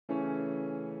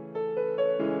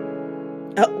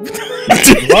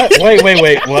What? Wait,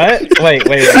 what? Wait.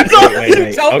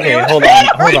 Okay,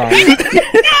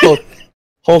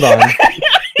 hold on.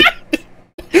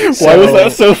 Why was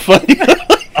that so funny? I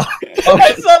saw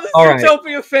this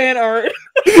Zootopia fan art.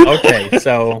 Okay,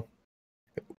 so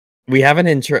we have an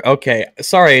intro. Okay,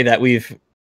 sorry that we've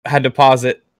had to pause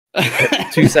it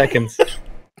 2 seconds.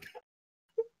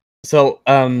 So,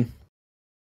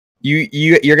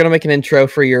 you're gonna make an intro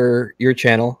for your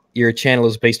channel. Your channel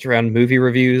is based around movie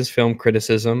reviews, film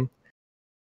criticism.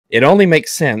 It only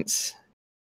makes sense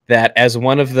that as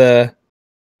one of the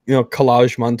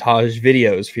collage montage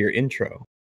videos for your intro,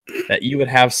 that you would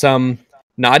have some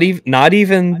not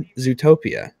even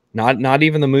Zootopia, not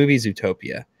even the movie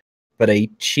Zootopia, but a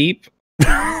cheap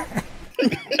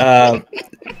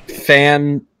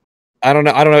fan. I don't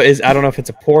know if it's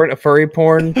a furry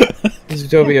porn.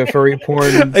 Zootopia furry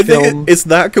porn film. I think it's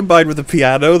that combined with the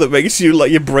piano that makes you like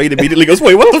your brain immediately goes,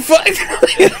 wait, what the fuck?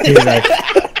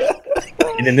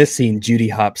 And in this scene, Judy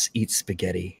Hopps eats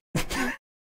spaghetti.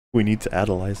 We need to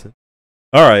analyze it.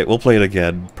 All right, we'll play it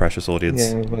again, precious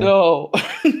audience. Yeah, No.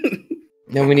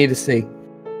 No, we need to see.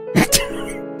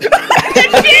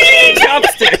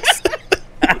 Chopsticks.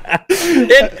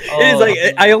 It is like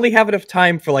I only have enough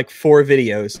time for like 4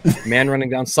 videos. Man running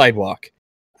down sidewalk.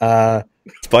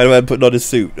 Spider-Man putting on his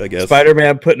suit, I guess.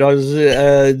 Spider-Man putting on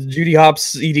his Judy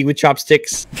Hopps eating with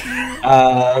chopsticks.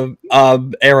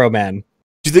 Arrow Man.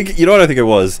 Do you think? You know what I think it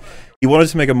was? He wanted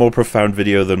to make a more profound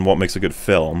video than what makes a good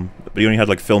film, but he only had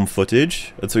like film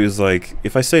footage, and so he was like,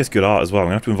 if I say it's good art as well, I'm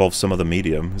gonna have to involve some other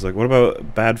medium. He's like, what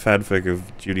about bad fanfic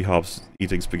of Judy Hopps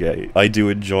eating spaghetti? I do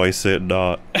enjoy certain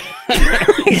art.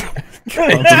 I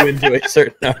do enjoy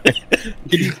certain art.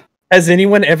 Has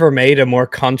anyone ever made a more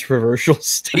controversial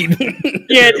statement?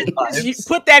 Yeah, just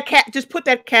put that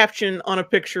caption on a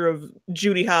picture of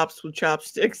Judy Hopps with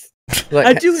chopsticks. Like,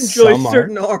 I do enjoy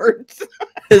certain art.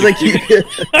 It's like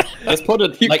just put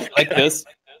it like this.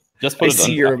 Just put I it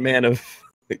see on. you're a man of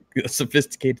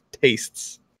sophisticated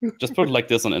tastes. Just put it like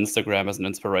this on Instagram as an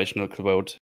inspirational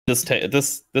quote. This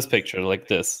picture like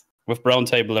this with Brown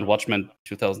Table and Watchmen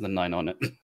 2009 on it.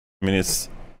 I mean, it's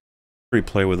pretty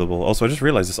play-withable. Also, I just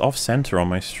realized it's off-center on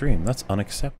my stream. That's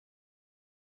unacceptable.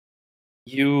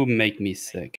 You make me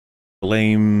sick.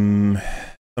 Blame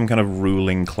some kind of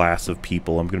ruling class of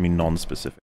people. I'm going to be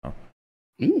non-specific now.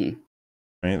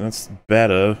 Right, that's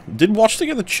better. Did Watch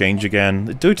Together change again?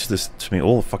 They do this to me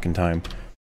all the fucking time.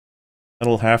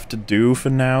 That'll have to do for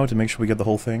now to make sure we get the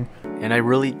whole thing. And I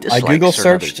really dislike I Google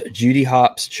searched Judy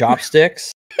Hopps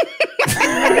chopsticks.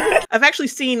 I've actually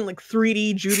seen like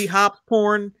 3D Judy Hopps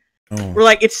porn. Oh. Where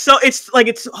like it's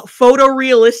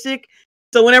photorealistic.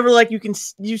 So whenever like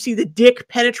you see the dick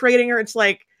penetrating her, it's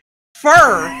like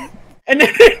fur. And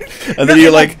then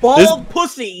you're like, bald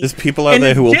pussy. There's people out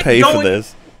there who will pay for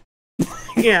this.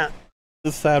 Yeah.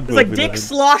 It's sad. It's like dick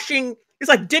sloshing. It's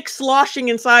like dick sloshing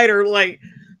inside her, like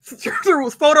through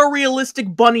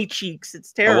photorealistic bunny cheeks.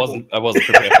 It's terrible. I wasn't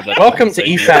prepared for that. Welcome to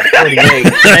EFAP 48.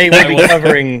 Today we'll be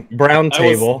covering Brown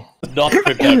Table. I was not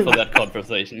prepared for that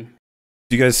conversation.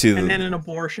 Do you guys see and then an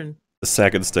abortion. The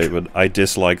second statement? I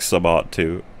dislike some art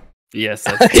too. Yes.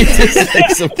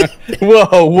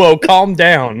 Whoa, calm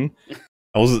down.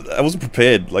 I wasn't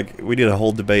prepared. Like, we need a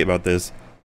whole debate about this.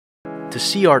 To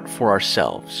see art for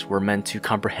ourselves, we're meant to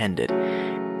comprehend it,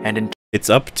 and it's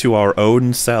up to our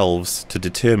own selves to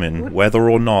determine whether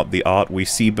or not the art we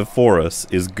see before us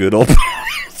is good or bad.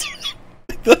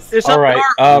 All right.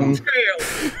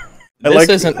 This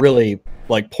isn't really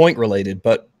like point related,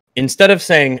 but instead of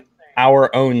saying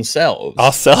our own selves,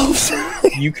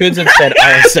 you could have said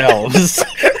ourselves.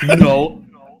 No.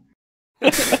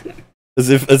 As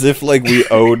if like we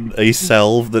own a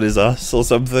self that is us or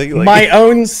something. Like... My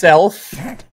own self.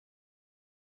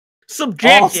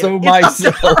 Subjective. Also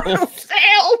myself.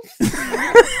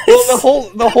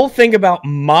 Well, the whole thing about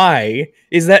my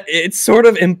is that it sort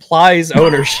of implies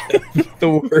ownership. The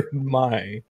word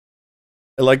my.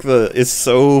 Like it's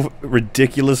so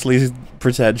ridiculously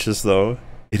pretentious though.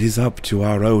 It is up to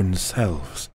our own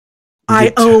selves.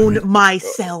 I own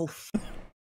myself.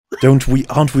 Aren't we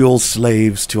all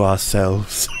slaves to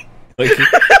ourselves?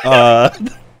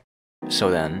 So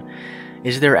then,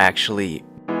 is there actually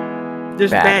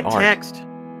there's bad art? Text?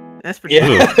 That's for sure.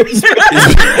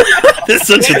 There's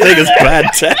such a thing as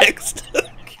bad text.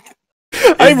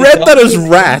 I read that as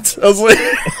rat. I was like,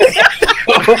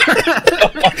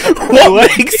 what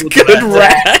makes good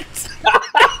rat?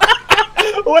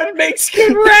 What makes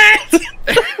good rat?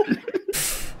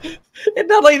 And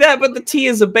not only that, but the T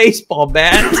is a baseball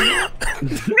bat.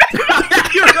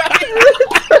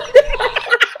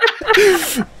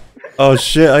 Oh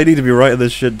shit, I need to be writing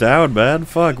this shit down, man.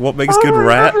 Fuck, what makes good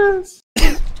rat?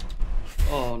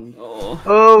 Oh no.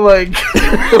 Oh my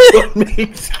god. What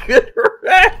makes good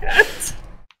rat?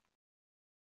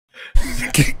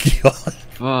 God.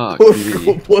 Fuck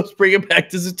me. Let's bring it back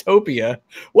to Zootopia.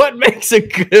 What makes a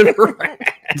good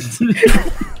rat?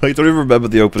 I don't even remember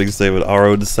the opening statement. Our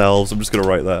own selves. I'm just gonna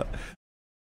write that.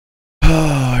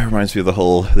 It reminds me of the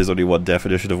whole "there's only one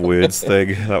definition of words"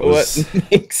 thing. That was.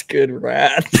 What makes good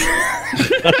rats?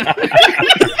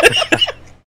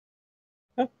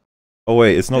 Oh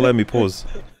wait, it's not letting me pause.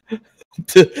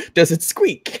 Does it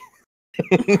squeak?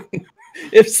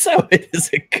 If so, it is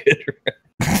a good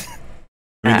rat.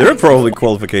 I mean, there are probably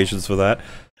qualifications for that.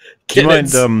 Do you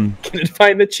mind? Can it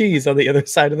find the cheese on the other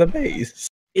side of the maze?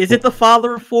 Is it the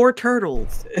father of 4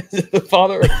 turtles? Is it the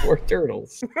father of 4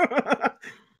 turtles?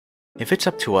 If it's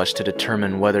up to us to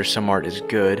determine whether some art is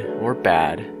good or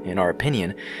bad, in our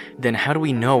opinion, then how do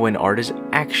we know when art is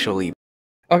actually...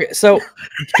 Okay, so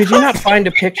could you not find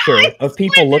a picture of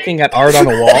people looking at art on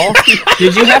a wall?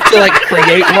 Did you have to like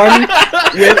create one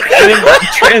with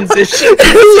transition?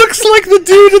 It looks like the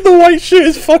dude in the white shirt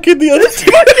is fucking the other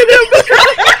dude.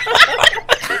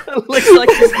 It looks like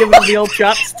he's giving the old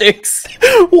chopsticks.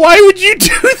 Why would you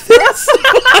do this?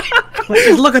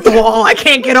 Just look at the wall. I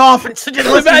can't get off. And so just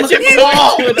Imagine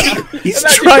He's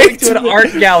imagine trying going to an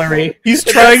art gallery. He's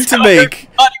trying to make.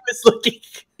 Everybody was looking.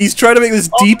 He's trying to make this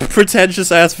deep,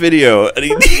 pretentious ass video, and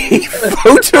he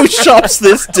photoshops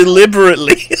this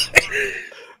deliberately.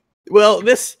 Well,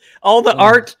 all the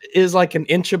art is like an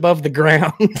inch above the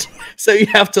ground, so you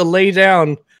have to lay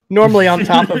down, normally on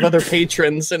top of other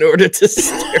patrons, in order to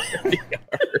stare at the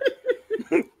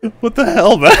art. What the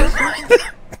hell,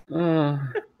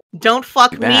 man? Don't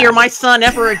fuck me or my son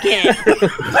ever again.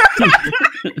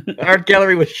 Art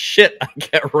gallery was shit. I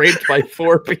got raped by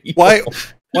 4 people.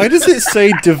 Why does it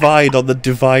say divide on the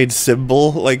divide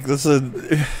symbol? Like, this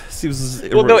seems...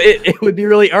 Well, no, it would be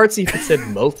really artsy if it said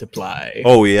multiply.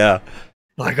 Oh, yeah.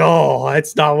 Like, oh,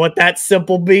 that's not what that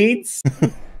symbol means.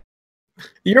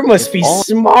 You must be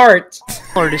smart.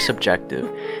 Art is subjective,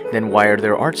 then why are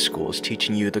there art schools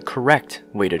teaching you the correct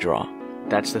way to draw?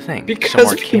 That's the thing.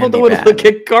 Because people don't want to look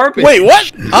at garbage. Wait,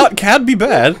 what? Art can be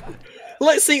bad.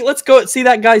 Let's go see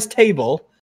that guy's table.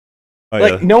 Oh,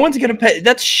 like, yeah. no one's gonna pay.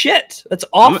 That's shit. That's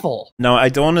awful. No, I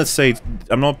don't want to say...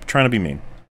 I'm not trying to be mean.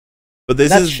 But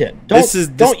That's shit.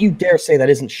 Don't you dare say that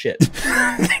isn't shit.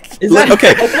 Is that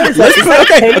okay?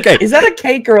 Okay. Is that a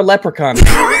cake or a leprechaun?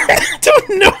 I don't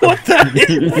know what that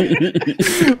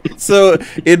is. So,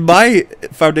 in my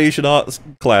foundation arts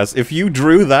class, if you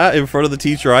drew that in front of the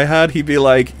teacher I had, he'd be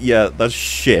like, "Yeah, that's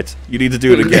shit. You need to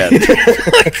do it again."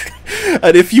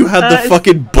 And if you had the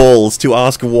fucking balls to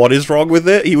ask what is wrong with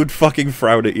it, he would fucking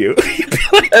frown at you.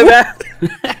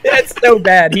 That's so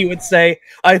bad. He would say,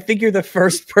 "I think you're the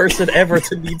first person ever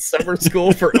to need summer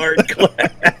school for art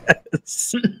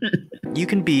class." You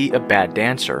can be a bad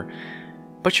dancer,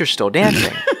 but you're still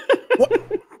dancing.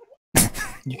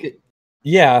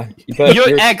 Yeah, but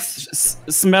your eggs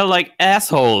smell like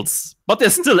assholes, but they're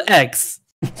still eggs.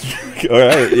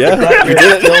 Alright, yeah.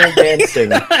 You're still dancing.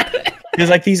 Because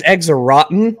like these eggs are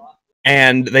rotten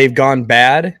and they've gone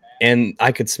bad, and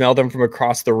I could smell them from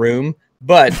across the room,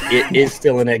 but it is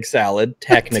still an egg salad,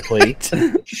 technically.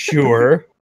 Sure.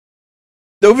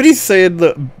 Nobody's saying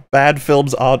that bad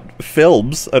films aren't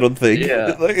films, I don't think.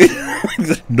 Yeah.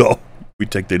 No, we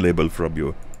take the label from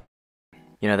you.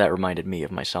 You know, that reminded me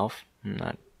of myself. I'm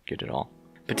not good at all.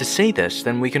 But to say this,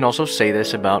 then we can also say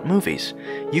this about movies.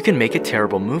 You can make a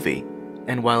terrible movie,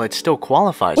 and while it still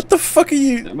qualifies... What the fuck are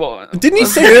you... Well, Didn't you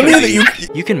say earlier that you...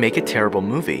 You can make a terrible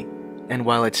movie, and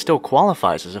while it still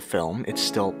qualifies as a film, it's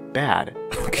still bad.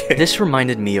 Okay. This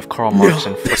reminded me of Karl Marx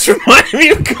and... This reminded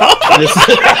me of God!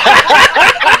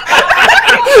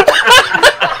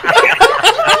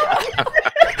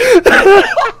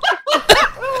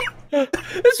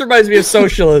 This reminds me of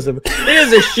socialism. It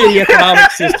is a shitty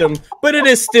economic system, but it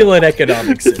is still an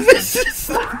economic system. This is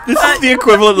the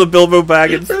equivalent of the Bilbo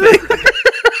Baggins thing.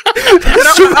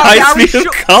 This reminds me of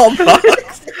Karl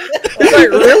Marx. Like,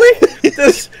 really?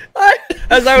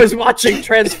 As I was watching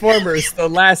Transformers the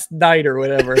last night or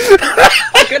whatever,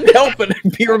 I couldn't help but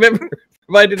be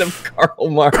reminded of Karl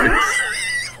Marx.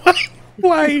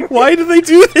 Why do they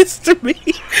do this to me?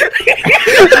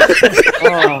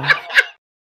 oh.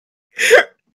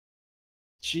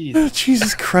 Jeez.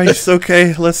 Jesus Christ,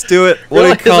 okay, let's do it. What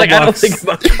did Karl I don't Marx... think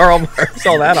about Karl Marx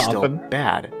all that still often.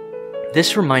 bad.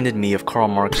 This reminded me of Karl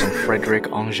Marx and Friedrich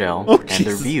Engels and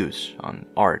their views on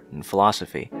art and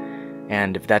philosophy.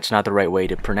 And if that's not the right way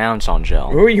to pronounce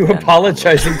Engels... Who are you then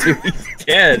apologizing to? He's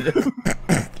dead.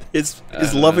 His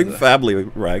loving family,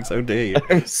 Rags. How dare you?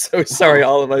 I'm so sorry,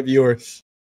 all of my viewers.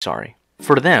 Sorry.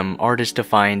 For them, art is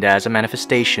defined as a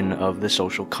manifestation of the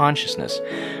social consciousness.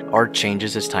 Art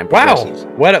changes as time progresses.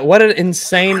 Wow, what an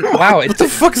insane... Wow, What the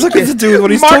fuck is that got to do with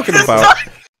what he's talking about?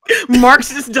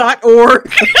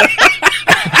 Marxist.org.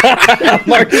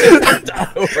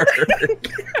 Marxist.org.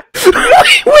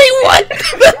 Wait, what?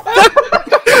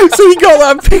 So he got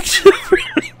that picture.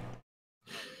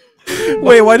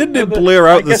 Wait, why didn't it blur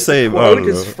out the same? The quote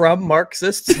is from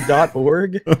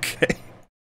Marxists.org. Okay.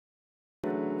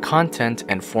 Content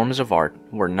and forms of art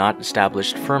were not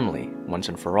established firmly, once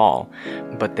and for all,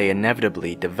 but they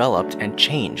inevitably developed and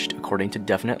changed according to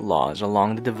definite laws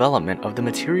along the development of the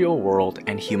material world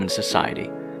and human society.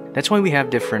 That's why we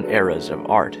have different eras of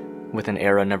art, with an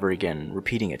era never again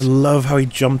repeating I itself. love how he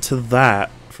jumped to that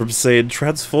from saying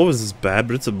Transformers is bad,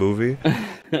 but it's a movie.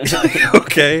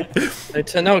 Okay.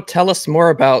 Tell us more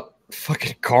about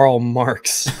fucking Karl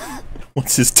Marx.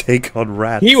 What's his take on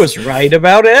rats? He was right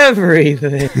about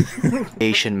everything.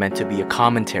 Creation meant to be a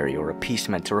commentary or a piece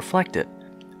meant to reflect it.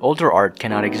 Older art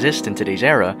cannot exist in today's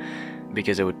era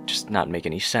because it would just not make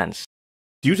any sense.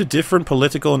 Due to different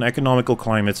political and economical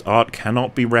climates, art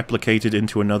cannot be replicated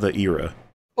into another era.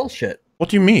 Bullshit. What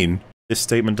do you mean? This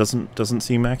statement doesn't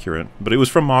seem accurate. But it was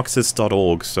from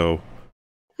Marxist.org, so...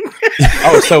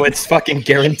 Oh, so it's fucking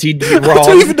guaranteed to be wrong. I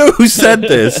don't even know who said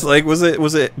this. Like, was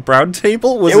it Brown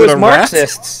Table? Was it was a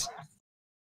Marxists.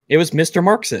 It was Mr.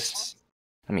 Marxists.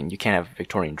 I mean, you can't have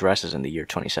Victorian dresses in the year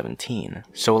 2017.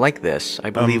 So like this, I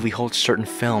believe we hold certain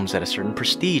films at a certain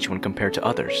prestige when compared to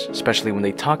others, especially when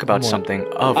they talk about something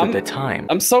of the time.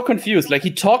 I'm so confused. Like,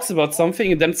 he talks about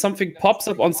something, and then something pops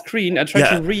up on screen, and try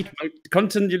to read.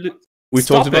 Continue. We've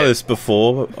talked about this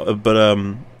before, but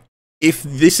if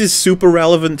this is super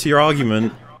relevant to your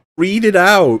argument, read it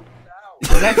out.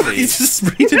 Exactly. Just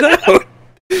read it out.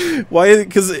 Why?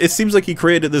 Because it seems like he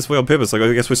created it this way on purpose. Like,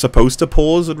 I guess we're supposed to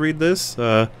pause and read this.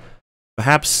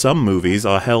 Perhaps some movies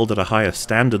are held at a higher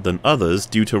standard than others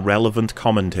due to relevant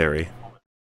commentary.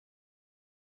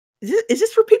 Is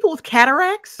this for people with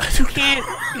cataracts who can't,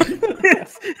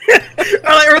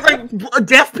 or like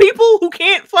deaf people who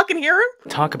can't fucking hear him?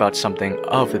 Talk about something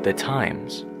of the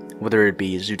times, whether it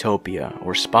be Zootopia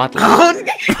or Spotlight.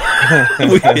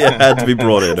 It had to be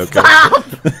brought in, okay? Stop!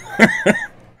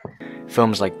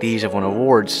 Films like these have won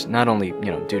awards, not only,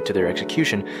 due to their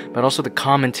execution, but also the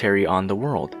commentary on the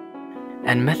world.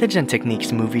 And methods and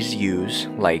techniques movies use,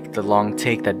 like the long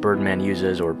take that Birdman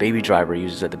uses or Baby Driver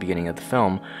uses at the beginning of the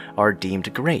film, are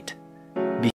deemed great.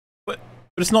 But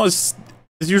it's not as...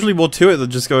 There's usually more to it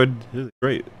than just going,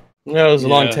 great. No, it was a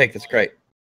long take, that's great.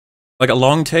 Like, a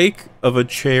long take of a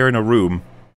chair in a room,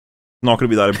 not going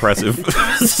to be that impressive.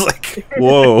 It's like,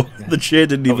 whoa, the chair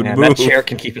didn't even move. That chair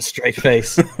can keep a straight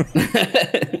face.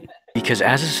 Because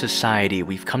as a society,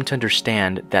 we've come to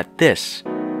understand that this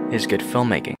is good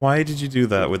filmmaking. Why did you do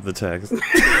that with the text?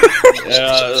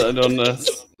 I don't know.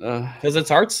 Because it's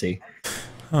artsy.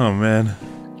 Oh, man.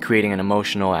 Creating an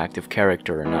emotional, active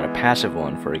character and not a passive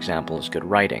one, for example, is good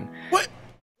writing. What?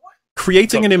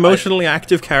 Creating an emotionally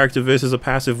active character versus a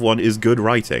passive one is good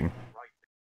writing.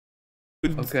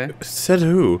 Okay. Said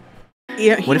who?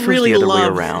 Yeah, he What if it was really the other way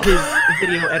loves around? his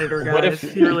video editor, guys. What if-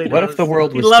 he really what does. if the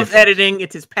world He was loves different? editing.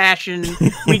 It's his passion.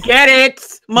 We get it,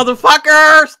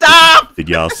 motherfucker. Stop. Did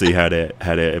y'all see how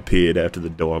that appeared after the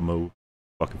door moved?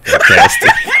 Fucking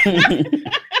fantastic.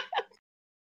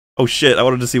 Oh shit, I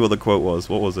wanted to see what the quote was.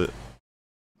 What was it?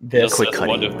 This. Quick That's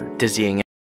cutting, wonderful. dizzying.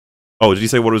 Oh, did you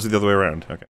say what was the other way around?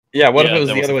 Okay. Yeah, what if Yeah, it was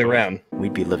that the was other way the point. around?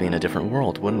 We'd be living in a different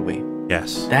world, wouldn't we?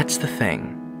 Yes. That's the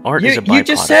thing. Art is a byproduct. You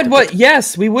just said of what? the-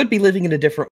 Yes, we would be living in a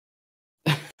different...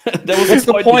 That was What's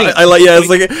the point? I like, yeah, it's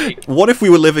like, what if we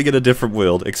were living in a different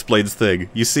world? Explains thing.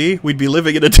 You see, we'd be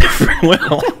living in a different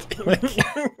world.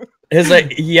 It's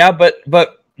like, yeah, but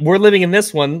we're living in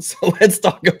this one, so let's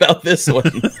talk about this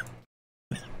one.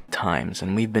 times,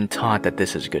 and we've been taught that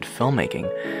this is good filmmaking.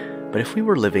 But if we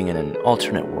were living in an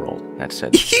alternate world that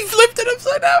said He flipped it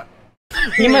upside down.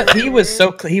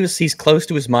 He's close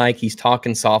to his mic. He's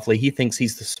talking softly. He thinks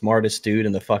he's the smartest dude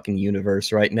in the fucking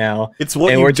universe right now. It's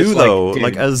what And you we're do just though. dude,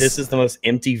 Like as this is the most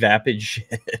empty, vapid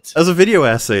shit. as a video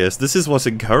essayist, this is what's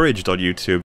encouraged on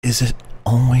YouTube. Is it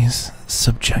always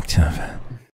subjective?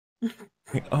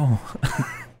 Like, oh.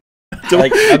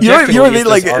 Like, you know what I mean? is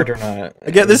Like, this art or not?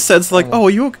 I get this sense like, oh, are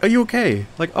you okay?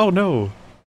 Like, oh no,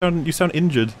 you sound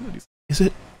injured. Is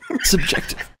it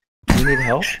subjective? Do you need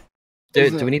help? Do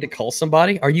we need to call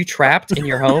somebody? Are you trapped in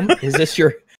your home? Is this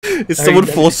your... Is Are someone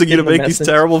you forcing you to getting the make these message?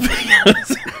 terrible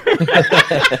videos?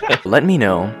 let me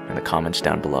know in the comments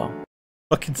down below.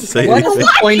 Fucking say What is anything.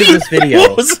 the point of this video?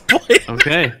 What was the point?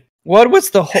 Okay. What was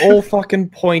the whole fucking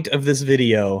point of this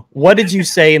video? What did you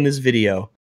say in this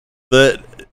video?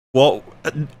 Well,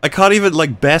 I can't even,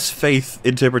 like, best faith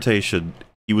interpretation.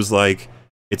 He was like,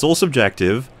 it's all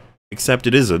subjective, except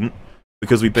it isn't,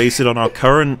 because we base it on our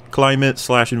current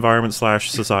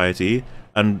climate/environment/society,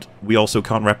 and we also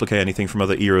can't replicate anything from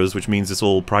other eras, which means it's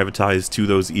all privatized to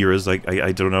those eras, like,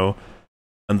 I don't know.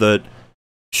 And that,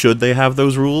 should they have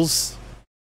those rules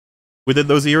within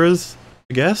those eras,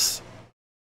 I guess?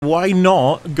 Why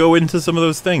not go into some of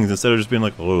those things instead of just being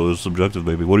like, oh, it's subjective,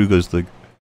 baby. What do you guys think?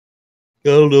 I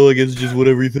don't know, I guess it's just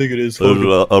whatever you think it is. I don't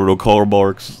know, Karl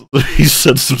Marx. He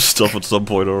said some stuff at some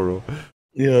point, I don't know.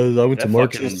 Yeah, I went to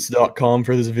Marxists.com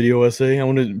for this video essay. I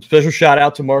want a special shout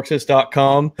out to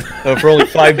Marxists.com. For only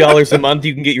 $5 a month,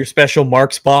 you can get your special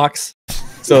Marx box.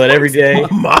 So that every day you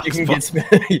can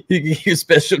get your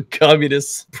special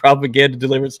communist propaganda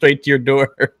delivered straight to your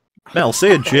door. Mel,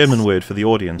 say a German word for the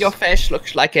audience. Your face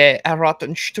looks like a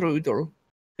rotten strudel.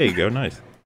 There you go, nice.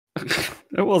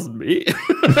 It wasn't me.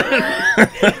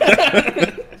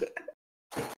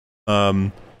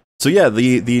 So yeah,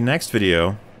 the next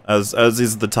video, as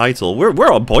is the title,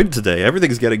 we're on point today.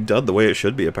 Everything's getting done the way it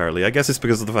should be, apparently. I guess it's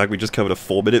because of the fact we just covered a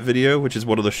 4-minute video, which is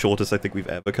one of the shortest I think we've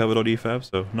ever covered on EFAP,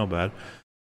 so not bad.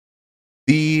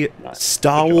 The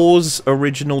Star Wars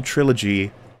original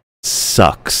trilogy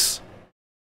sucks.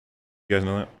 You guys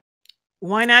know that?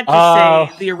 Why not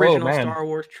just say the original man. Star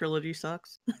Wars trilogy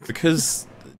sucks? Because,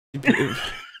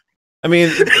 I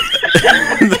mean,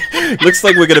 looks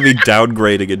like we're going to be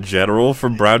downgrading in general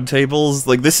from brown tables.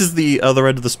 Like, this is the other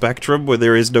end of the spectrum where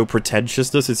there is no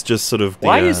pretentiousness. It's just sort of.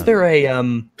 Why is there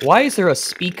a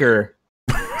speaker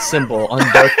symbol on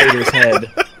Darth Vader's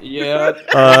head? Yeah,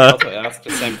 I also asked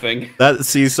the same thing.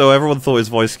 So everyone thought his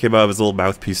voice came out of his little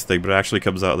mouthpiece thing, but it actually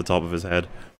comes out of the top of his head.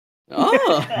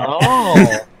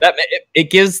 Oh, it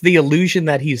gives the illusion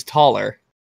that he's taller.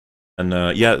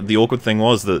 And yeah, the awkward thing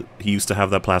was that he used to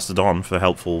have that plastered on for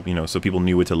helpful, so people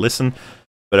knew where to listen.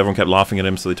 But everyone kept laughing at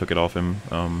him, so they took it off him.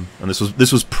 And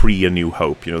this was pre A New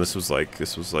Hope. This was like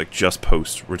just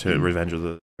post Revenge of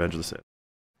the Sith.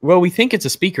 Well, we think it's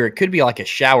a speaker. It could be like a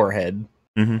shower head.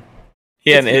 Mm-hmm.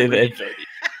 Yeah,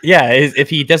 if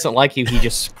he doesn't like you, he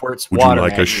just squirts Would water. you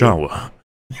like a shower?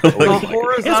 A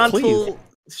horizontal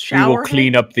shower. We will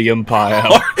clean up the empire.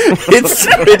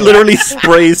 It literally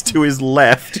sprays to his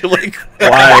left. You're like,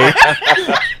 why?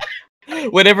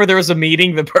 Whenever there was a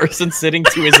meeting, the person sitting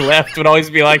to his left would always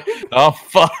be like, "Oh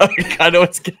fuck, I know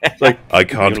what's going." Like, I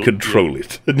can't control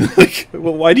it. Like,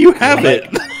 well, why do you have it?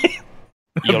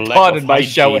 Your Pardon my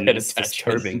shower hygiene head is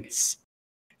disturbing. disturbing.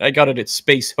 I got it at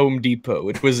Space Home Depot.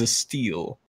 It was a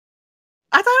steal.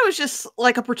 I thought it was just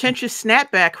like a pretentious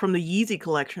snapback from the Yeezy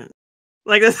collection.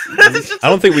 Like this. Just I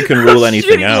don't think we can rule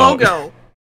anything shitty out. Logo.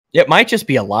 It might just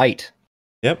be a light.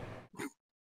 Yep. There's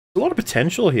a lot of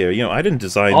potential here. I didn't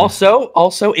design.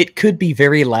 Also, it could be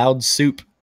very loud soup.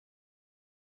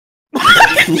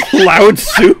 Loud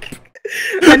soup.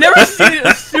 I never seen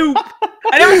a soup.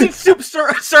 I never seen soup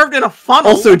served in a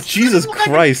funnel. Also, Jesus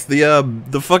Christ,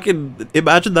 the fucking,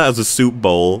 imagine that as a soup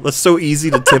bowl. That's so easy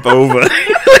to tip over.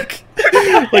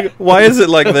 like, why is it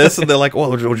like this? And they're like,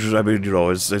 well, I mean,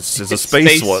 it's a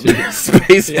space one.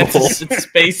 Space bowl. It's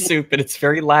space soup, and it's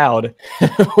very loud.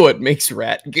 What makes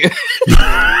rat good?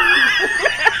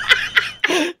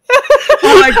 Oh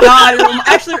my god!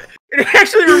 It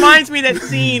actually reminds me of that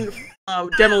scene.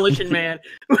 Demolition Man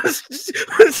when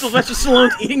Sylvester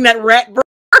Stallone's eating that rat burger.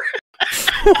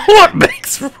 What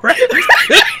makes rat?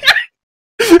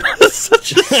 That's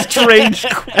such a strange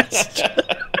question.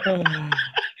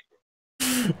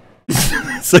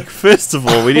 It's like, first of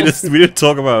all, we need to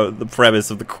talk about the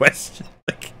premise of the question.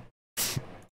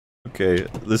 Okay,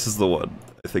 this is the one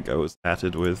I think I was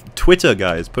atted with. Twitter,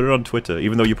 guys, put it on Twitter.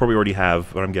 Even though you probably already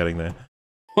have, but I'm getting there.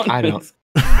 I don't.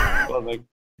 What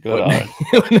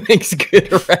makes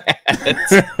good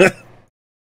rats?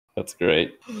 That's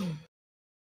great.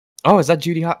 Oh, is that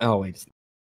Judy Hop? Oh wait,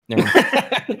 never mind.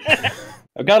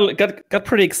 I got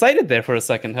pretty excited there for a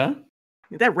second, huh?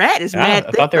 That rat is Yeah, mad.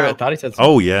 I thought he said.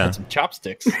 Oh yeah, had some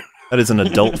chopsticks. that is an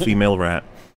adult female rat.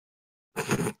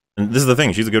 And this is the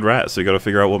thing, she's a good rat, so you gotta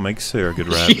figure out what makes her a good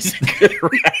rat. She's a good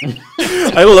rat.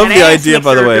 I love An the ass idea, makes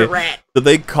by the her a way, good rat. that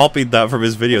they copied that from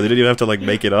his video. They didn't even have to, like,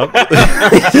 make it up.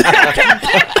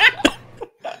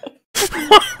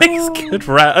 Makes good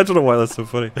rat. I don't know why that's so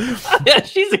funny. Yeah,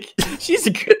 she's a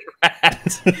good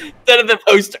rat. Instead of the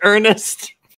most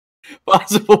earnest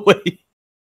possible way.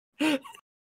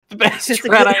 The best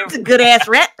rat I It's a good ass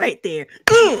rat right there.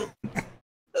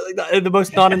 in the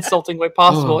most non-insulting way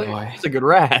possible. Oh, boy. It's a good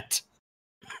rat.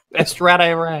 Best rat I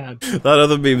ever had. That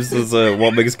other meme says,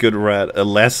 what makes good rat? A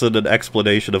lesson and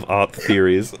explanation of art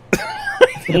theories.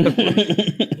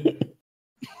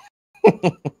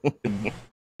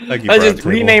 Thank you, I just Roundtable.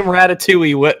 rename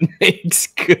Ratatouille what makes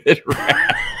good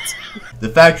rat. The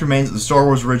fact remains that the Star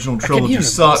Wars original trilogy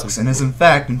sucks and is in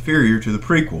fact inferior to the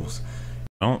prequels.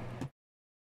 Oh.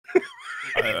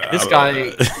 This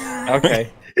guy...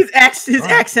 Okay. His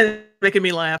accent is making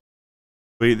me laugh.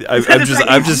 Wait, I'm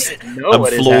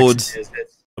flawed.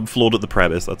 I'm flawed at the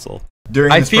premise. That's all.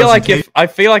 During I this feel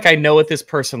presentation- like I know what this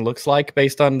person looks like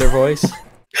based on their voice.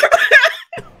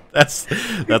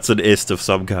 That's an ist of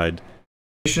some kind.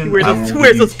 He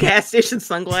wears those gas station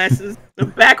sunglasses, the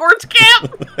backwards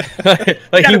cap.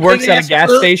 Like he Got a works big at a ass gas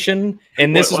hook. station,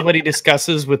 and this is what he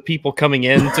discusses with people coming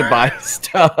in to buy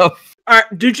stuff. All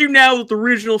right, did you know that the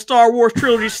original Star Wars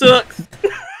trilogy sucks?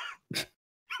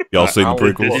 Y'all seen the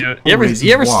Did prequels? you?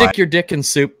 You ever Why? stick your dick in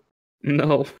soup?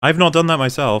 No. I've not done that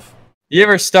myself. You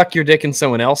ever stuck your dick in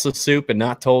someone else's soup and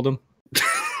not told them?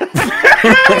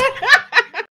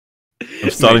 I'm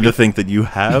starting to think that you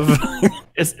have.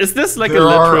 Is this like There a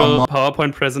are literal a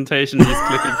PowerPoint presentation he's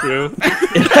clicking through?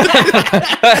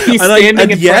 He's And like- standing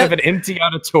and in yet- front of an empty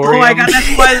auditorium. Oh my god, that's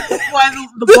why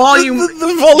the volume.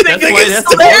 The volume That's thing why is that's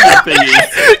the volume thingy.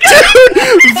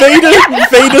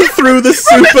 Vader threw the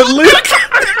soup at Luke.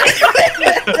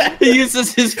 He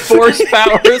uses his force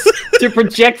powers to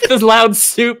project the loud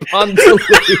soup onto Luke.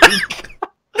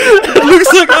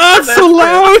 Luke's like, oh, it's so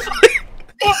loud.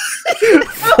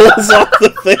 Falls off the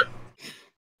thing.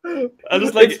 I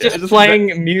just like It's just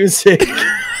playing music.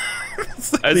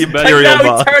 I The just imagine Imperial No,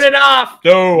 box. turn it off!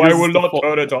 No, I will not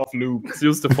turn it off, Luke.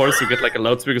 use the force to get like a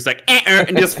loudspeaker. It's like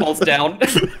and just falls down.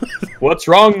 What's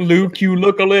wrong, Luke? You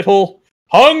look a little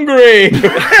hungry. Would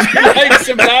you like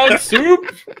some loud soup?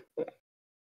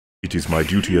 It is my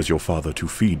duty as your father to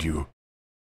feed you.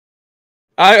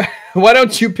 Why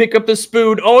don't you pick up the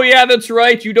spoon? Oh yeah, that's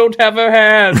right. You don't have a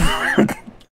hand.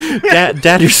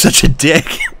 Dad, you're such a dick.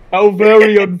 How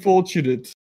very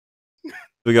unfortunate.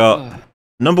 We got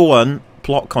number 1,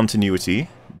 plot continuity.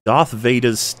 Darth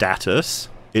Vader's status.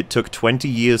 It took 20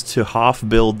 years to half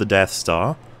build the Death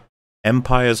Star.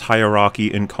 Empire's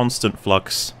hierarchy in constant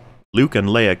flux. Luke and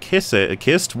Leia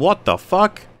kissed? What the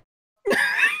fuck?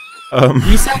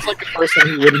 You sound like a person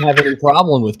who wouldn't have any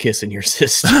problem with kissing your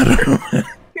sister.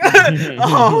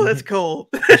 Oh, that's cool.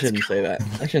 I shouldn't say that.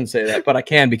 I shouldn't say that, but I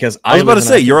can because I was about to live in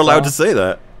say, you're Arkansas. allowed to say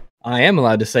that. I am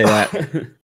allowed to say that.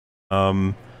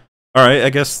 Alright, I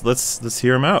guess let's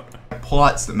hear him out.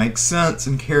 plots that make sense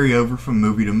and carry over from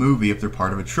movie to movie if they're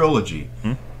part of a trilogy.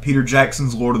 Peter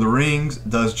Jackson's Lord of the Rings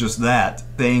does just that.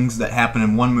 Things that happen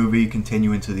in one movie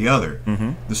continue into the other.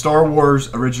 The Star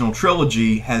Wars original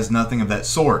trilogy has nothing of that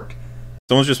sort.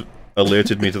 Someone's just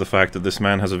alerted me to the fact that this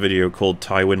man has a video called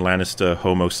Tywin Lannister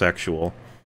Homosexual.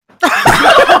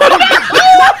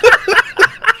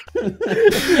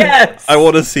 Yes. I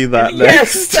want to see that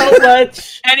Yes, next. so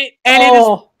much. And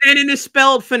it is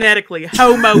spelled phonetically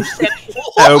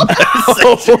homosexual.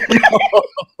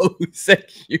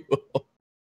 Homosexual.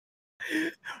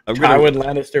 Tywin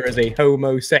Lannister is a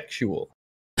homosexual.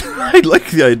 I like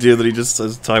the idea that he just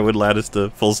says Tywin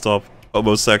Lannister, full stop,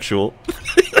 homosexual.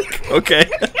 Okay.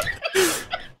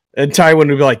 And Tywin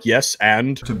would be like, yes,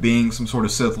 and? To being some sort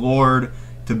of Sith Lord,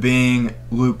 to being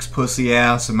Luke's pussy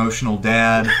ass emotional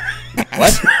dad.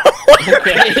 What?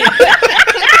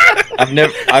 I've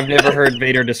never heard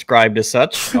Vader described as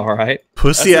such. All right.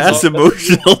 Pussy ass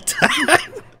emotional dad.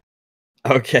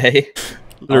 Okay.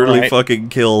 Literally Alright. fucking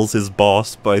kills his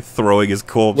boss by throwing his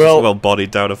corpse Well- body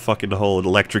down a fucking hole and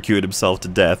electrocute himself to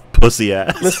death. Pussy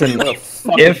ass. Listen, What a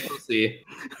fucking if pussy.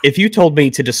 if you told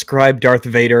me to describe Darth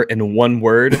Vader in one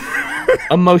word,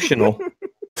 emotional.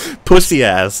 Pussy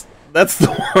ass. That's the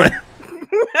one.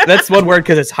 That's one word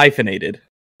because it's hyphenated.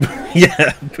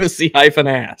 Yeah. Pussy hyphen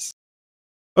ass.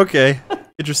 Okay.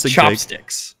 Interesting take.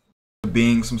 Chopsticks. To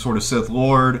being some sort of Sith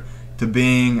Lord, to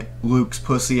being Luke's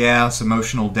pussy ass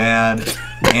emotional dad,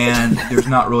 and there's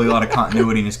not really a lot of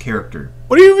continuity in his character.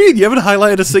 What do you mean? You haven't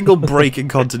highlighted a single break in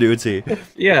continuity.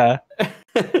 Yeah.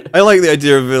 I like the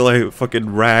idea of it like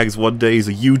fucking Rags. One day he's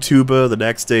a YouTuber, the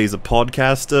next day he's a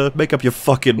podcaster. Make up your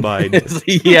fucking mind.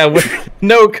 Yeah, with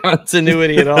no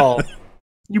continuity at all.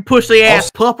 You pussy ass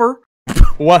pupper.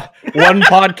 One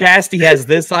podcast he has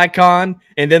this icon,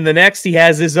 and then the next he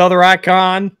has this other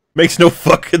icon. Makes no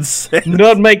fucking sense.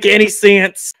 Doesn't make any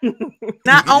sense.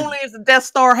 Not only is the Death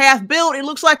Star half built, it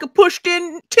looks like a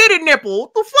pushed-in titty nipple.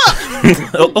 What the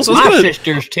fuck? Also, My it's good.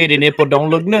 sister's titty nipple don't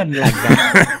look nothing like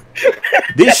that.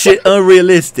 This shit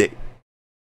unrealistic.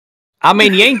 I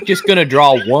mean, you ain't just gonna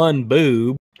draw one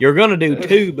boob. You're gonna do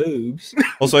 2 boobs.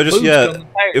 Also, I just Boobs yeah, on the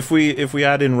tire. if we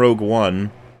add in Rogue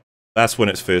One, that's when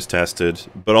it's first tested.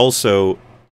 But also,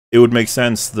 it would make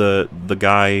sense that the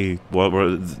guy,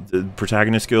 the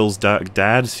protagonist girl's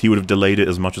dad, he would have delayed it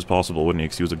as much as possible, wouldn't he?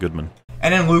 Because he was a good man.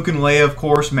 And then Luke and Leia, of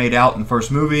course, made out in the first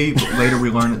movie, but later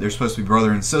we learned that they're supposed to be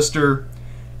brother and sister.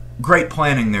 Great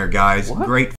planning there, guys. What?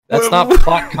 Great. That's not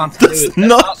plot continuity.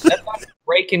 That's not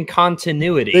breaking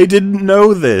continuity. They didn't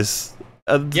know this.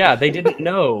 Yeah, they didn't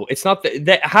know. It's not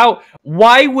that. How?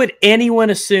 Why would anyone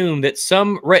assume that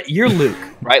you're Luke,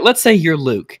 right? Let's say you're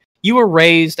Luke. You were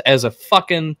raised as a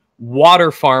fucking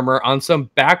water farmer on some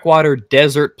backwater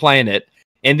desert planet,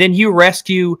 and then you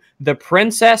rescue the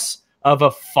princess of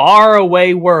a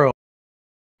faraway world.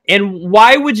 And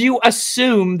why would you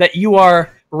assume that you are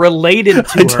related to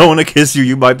her? I don't want to kiss you.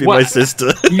 You might be my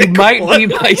sister. You might be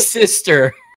my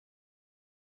sister.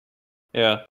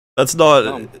 Yeah. That's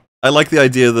not... I like the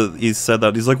idea that he said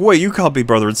that. He's like, wait, you can't be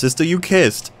brother and sister. You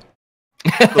kissed.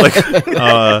 Like,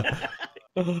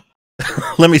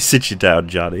 let me sit you down,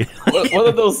 Johnny. One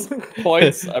of those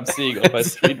points I'm seeing on my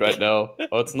screen right now.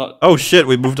 Oh, it's not. Oh shit,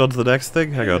 we moved on to the next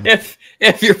thing? Hang on. If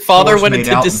your father Force wanted made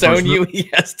to out in disown first you,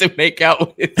 he has to make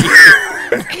out with you.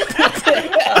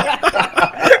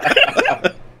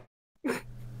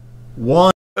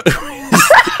 One.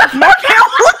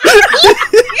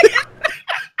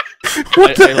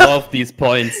 I love these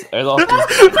points. I love these points.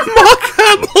 Mark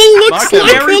Hamill looks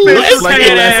like Very a fish Like a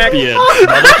panic. lesbian.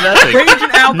 Not athletic.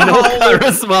 Raging alcohol. No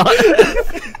charisma.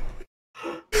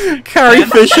 Carrie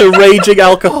Fisher, raging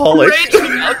alcoholic.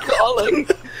 Raging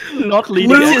alcoholic. Not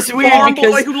leading. Which is weird Farm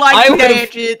because boy who likes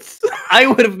gadgets. I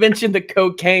would have mentioned the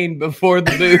cocaine before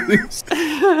the booze.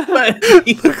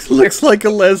 But looks like a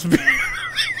lesbian.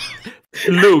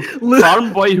 Luke,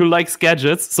 farm boy who likes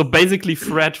gadgets, so basically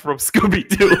Fred from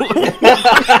Scooby-Doo.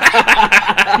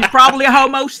 He's probably a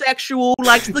homosexual who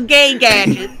likes the gay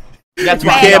gadget. that's You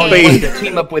why can't I be. wanted to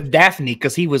team up with Daphne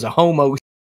because he was a homo.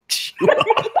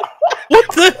 What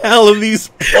the hell are these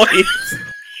points?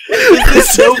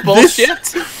 This no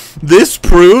bullshit. This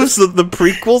proves that the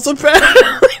prequels are bad.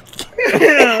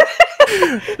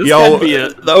 This Yo, can be a,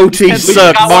 the OT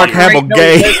suck. Mark Hamill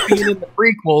gay. In the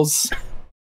prequels.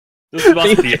 this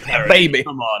must be a parody. Baby.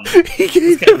 Come on. He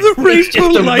gave him the He's rainbow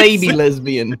just a lights. baby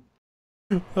lesbian.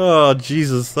 Oh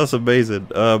Jesus, that's amazing.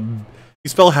 You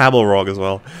spell Hamill wrong as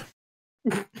well.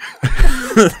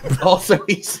 Also,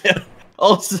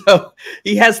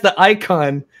 he has the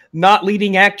icon. Not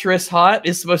leading actress hot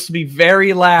is supposed to be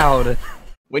very loud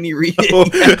when you read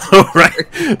it. Oh,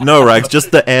 right. No, Rags,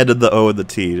 just the N and the O and the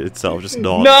T itself, just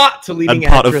not. Not to leading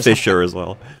And Pot of actress Fisher as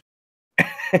well.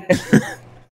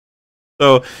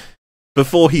 So,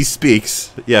 before he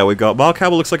speaks, yeah, we got Mark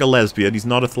Hamill looks like a lesbian. He's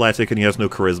not athletic and he has no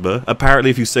charisma. Apparently,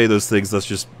 if you say those things,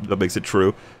 that makes it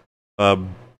true.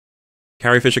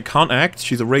 Carrie Fisher can't act.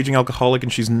 She's a raging alcoholic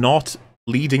and she's not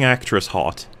leading actress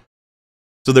hot.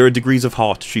 So there are degrees of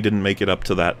hot. She didn't make it up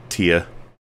to that tier,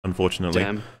 unfortunately.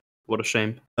 Damn. What a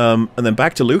shame. And then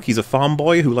back to Luke. He's a farm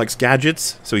boy who likes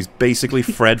gadgets. So he's basically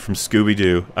Fred from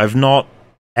Scooby-Doo. I've not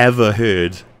ever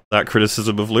heard that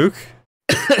criticism of Luke.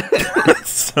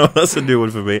 So that's a new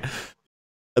one for me.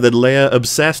 And then Leia,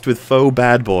 obsessed with faux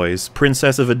bad boys,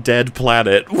 princess of a dead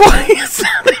planet. Why is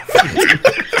that?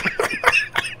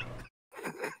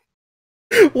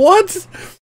 What?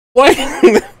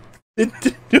 Why?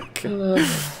 Okay.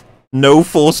 No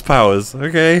force powers.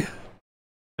 Okay.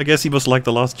 I guess he must like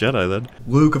The Last Jedi then.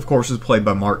 Luke, of course, is played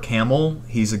by Mark Hamill.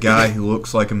 He's a guy who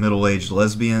looks like a middle-aged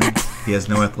lesbian. He has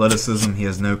no athleticism. He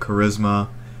has no charisma.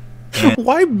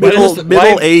 Why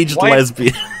middle-aged why-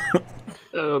 lesbian? I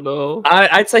don't know.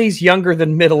 I'd say he's younger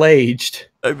than middle-aged.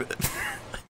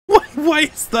 Why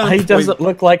is that? He doesn't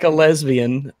look like a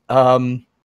lesbian.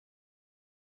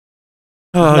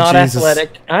 Oh, not Jesus.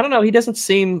 athletic. I don't know. He doesn't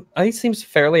seem. He seems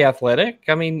fairly athletic.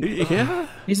 I mean, Yeah.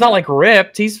 he's not like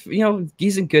ripped. He's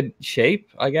he's in good shape,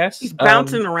 I guess. He's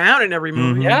bouncing around in every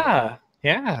movie.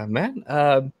 Yeah, man.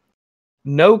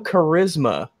 No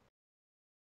charisma.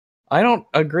 I don't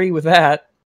agree with that.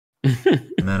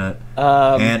 Minute.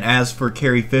 And as for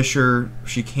Carrie Fisher,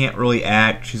 she can't really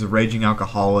act. She's a raging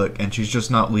alcoholic, and she's just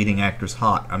not leading actress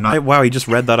hot. I'm not. Wow, he just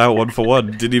read that out one for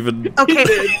one. Didn't even.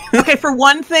 Okay, for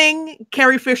one thing,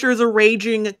 Carrie Fisher is a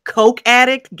raging coke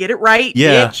addict. Get it right,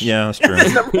 Yeah, bitch. yeah, that's true.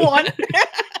 That's number one.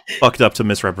 Fucked up to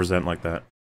misrepresent like that.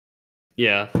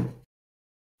 Yeah.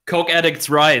 Coke addicts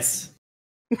rise.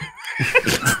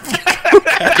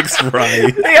 That's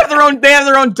right. They have their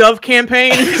own Dove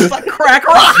campaign. It's like crack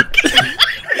rock.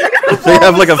 They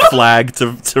have like a flag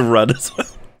to run as well.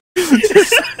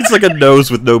 It's like a nose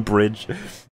with no bridge.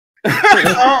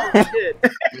 Oh shit.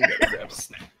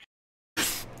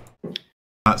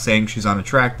 I'm not saying she's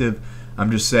unattractive.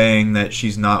 I'm just saying that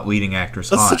she's not leading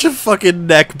actress That's hot. such a fucking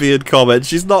neckbeard comment.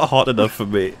 She's not hot enough for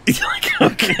me. Like,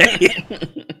 okay.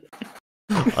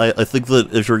 I think that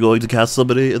if you're going to cast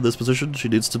somebody in this position, she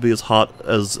needs to be as hot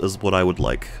as what I would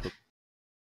like.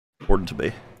 Important to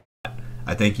me.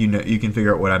 I think you can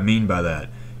figure out what I mean by that.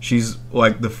 She's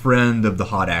like the friend of the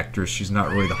hot actress. She's not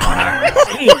really the hot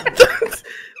actress.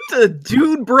 That's a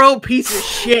dude, bro, piece of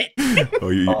shit.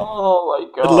 Oh my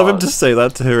god! I'd love him to say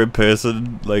that to her in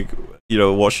person, like, you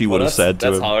know, what she would have said to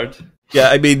him. That's hard. Yeah,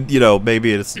 I mean, you know,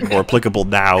 maybe it's more applicable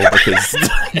now because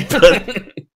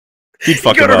he'd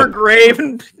fuck Go him to her up. grave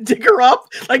and dig her up.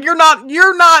 Like you're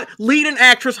not leading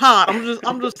actress hot.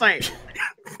 I'm just saying.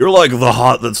 You're like the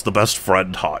hot that's the best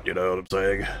friend hot. You know what I'm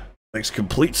saying? Makes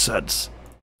complete sense.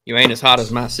 You ain't as hot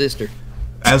as my sister.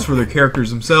 As for their characters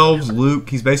themselves, Luke,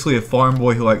 he's basically a farm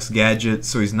boy who likes gadgets,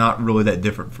 so he's not really that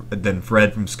different than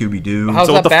Fred from Scooby-Doo. How's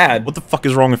that bad? What the fuck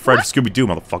is wrong with Fred Scooby-Doo,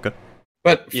 motherfucker?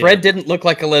 But Fred didn't look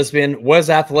like a lesbian,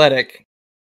 was athletic,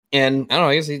 and I don't know,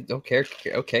 I guess he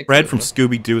okay. Fred from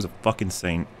Scooby-Doo is a fucking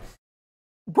saint.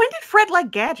 When did Fred like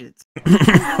gadgets?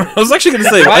 I was actually going to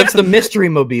say, Rides the Mystery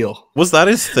Mobile. Was that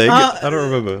his thing? I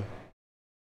don't remember.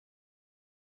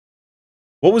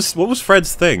 What was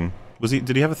Fred's thing?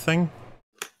 Did he have a thing?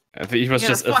 I think he was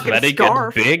just a fucking athletic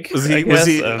scarf. and big. Was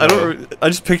he? I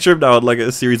just picture him now on like a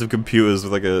series of computers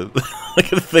with like a like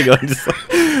a thing on. Just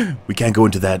like, we can't go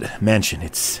into that mansion.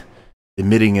 It's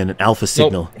emitting an alpha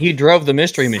signal. Nope, he drove the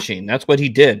mystery machine. That's what he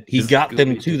did. He got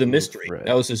them to the mystery. Right.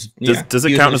 That was his. Does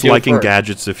it count as liking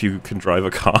gadgets if you can drive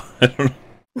a car? I don't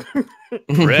know.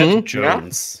 Fred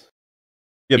Jones.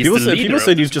 Yeah, He's people the said leader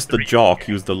he of was just the jock.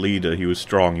 He was the leader. He was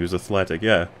strong. He was athletic.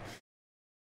 Yeah.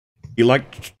 He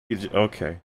liked.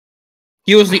 Okay.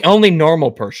 He was the only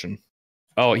normal person.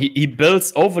 Oh, he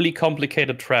builds overly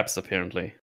complicated traps,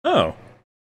 apparently. Oh.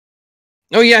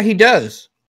 Oh yeah, he does.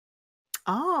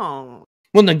 Oh.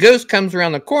 When the ghost comes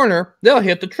around the corner, they'll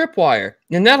hit the tripwire,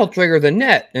 and that'll trigger the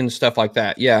net and stuff like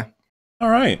that. Yeah. All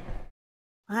right.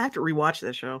 I have to rewatch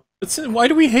that show. Why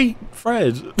do we hate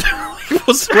Fred?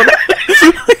 It's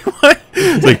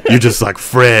like, you're just like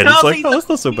Fred. It's like, oh, that's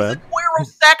not so bad.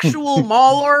 Sexual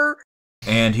mauler.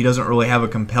 And he doesn't really have a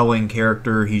compelling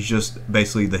character. He's just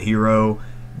basically the hero.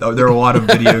 There are a lot of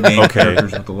video game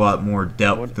characters with a lot more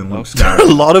depth than Luke There are a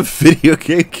Skywalker. lot of video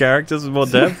game characters with more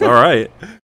depth? All right.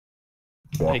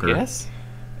 I guess.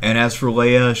 And as for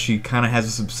Leia, she kind of has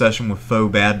this obsession with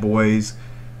faux bad boys.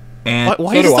 And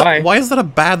Why is that a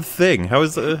bad thing? How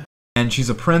is that? And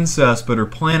she's a princess, but her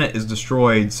planet is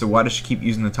destroyed, so why does she keep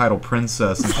using the title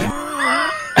princess? And she...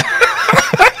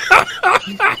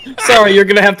 Sorry, you're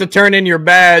gonna have to turn in your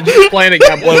badge. Your planet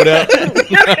got blown up.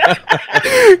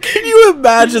 Can you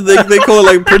imagine they call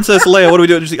it like Princess Leia? What are we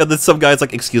doing? And then some guy's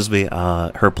like, "Excuse me,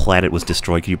 her planet was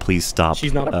destroyed. Can you please stop?"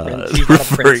 She's not she's not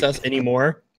a princess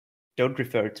anymore. Don't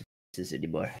refer to princess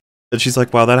anymore. And she's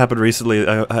like, "Wow, that happened recently.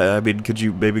 I mean, could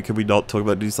we not talk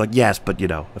about it?" And he's like, "Yes, but you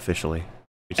know, officially,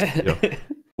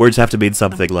 words have to mean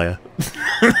something, Leia."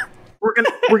 We're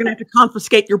gonna have to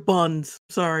confiscate your buns.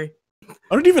 Sorry.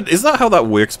 I don't even. Is that how that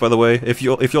works? By the way, if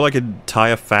your like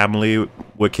entire family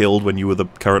were killed when you were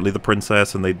currently the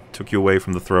princess and they took you away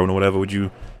from the throne or whatever, would you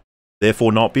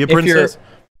therefore not be a princess?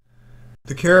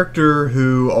 The character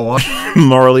who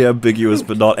morally ambiguous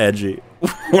but not edgy.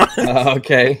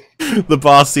 Okay. The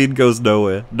boss scene goes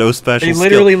nowhere. No special. They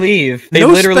literally leave. They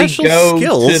literally go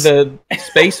to the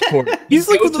spaceport. He's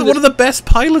like one of the best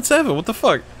pilots ever. What the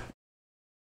fuck?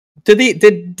 Did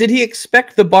he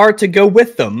expect the bar to go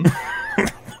with them?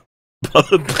 But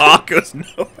the bar goes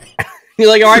nowhere. He's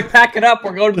like, all right, pack it up.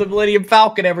 We're going to the Millennium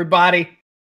Falcon, everybody.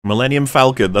 Millennium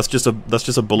Falcon. That's just a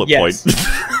bullet Yes.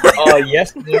 point.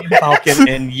 Yes, Millennium Falcon,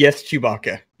 and yes,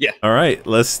 Chewbacca. Yeah. All right,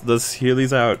 let's hear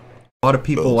these out. a lot of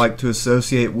people like to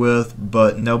associate with,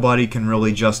 but nobody can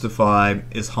really justify,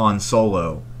 is Han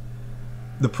Solo.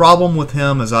 The problem with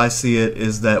him, as I see it,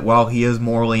 is that while he is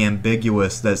morally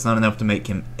ambiguous, that's not enough to make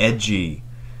him edgy.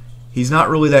 He's not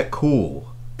really that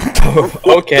cool.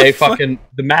 Okay, fucking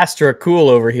the master of cool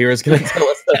over here is gonna tell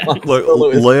us that Han Solo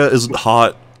is... Leia isn't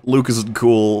hot. Luke isn't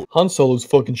cool. Han Solo's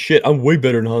fucking shit. I'm way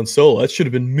better than Han Solo. That should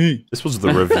have been me. This was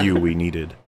the review we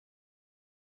needed.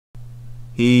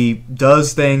 He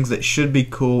does things that should be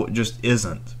cool, it just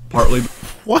isn't. Partly...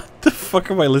 What the fuck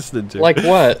am I listening to? Like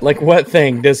what? Like what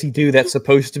thing does he do that's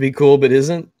supposed to be cool but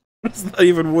isn't? Does that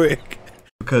even work?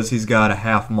 Because he's got a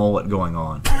half mullet going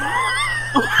on.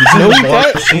 No, he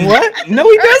does. What? No,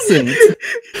 he doesn't.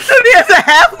 So he has a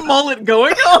half mullet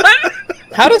going on?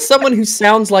 How does someone who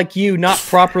sounds like you not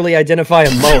properly identify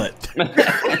a mullet?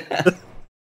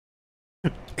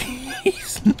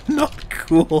 He's not cool.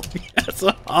 cool. He has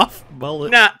a half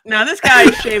mullet. Now this guy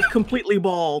is shaved completely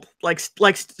bald, like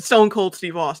Stone Cold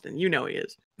Steve Austin. You know he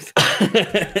is.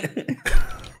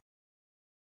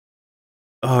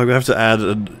 Oh, I'm gonna have to add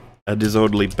a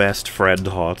disorderly best friend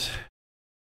hot.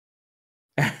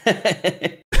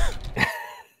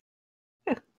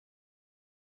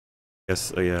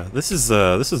 Yes, yeah. This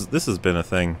has been a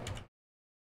thing.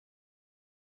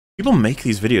 People make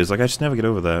these videos, like I just never get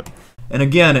over that. And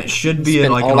again, it should be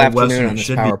like all an old afternoon western. on It this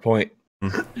should PowerPoint. be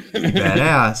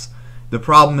badass. The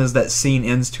problem is that scene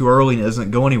ends too early and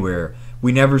doesn't go anywhere.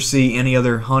 We never see any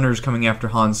other hunters coming after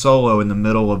Han Solo in the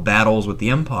middle of battles with the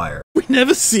Empire. We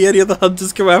never see any of the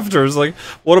hunters come after us. Like,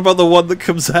 what about the one that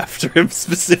comes after him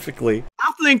specifically?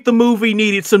 I think the movie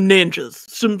needed some ninjas,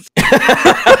 some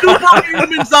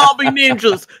superhuman zombie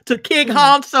ninjas to kick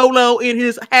Han Solo in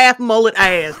his half mullet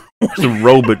ass. Some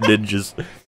robot ninjas.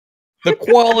 The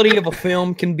quality of a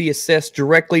film can be assessed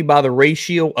directly by the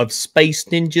ratio of space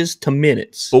ninjas to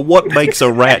minutes. But what makes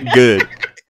a rat good?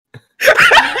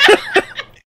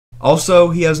 Also,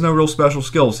 he has no real special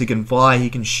skills. He can fly, he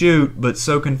can shoot, but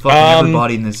so can fucking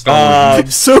everybody in this Star Wars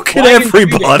movie. So can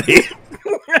everybody.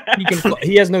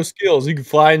 He has no skills. He can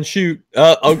fly and shoot.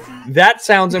 That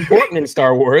sounds important in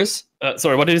Star Wars.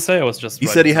 Sorry, what did you say? I was just. He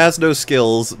said he has no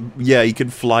skills. Yeah, he can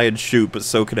fly and shoot, but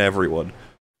so can everyone.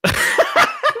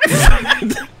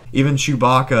 Even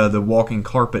Chewbacca, the walking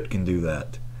carpet, can do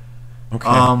that.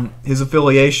 Okay. His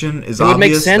affiliation is It would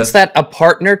make obvious. sense that a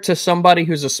partner to somebody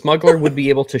who's a smuggler would be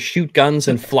able to shoot guns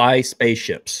and fly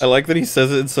spaceships. I like that he says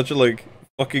it in such a like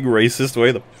fucking racist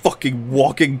way. The fucking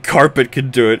walking carpet can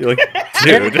do it. You're like,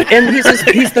 dude. And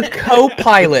he's the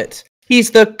co-pilot.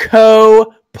 He's the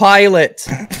co-pilot.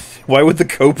 Why would the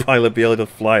co-pilot be able to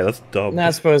fly? That's dumb.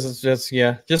 I suppose it's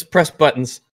just press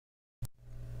buttons.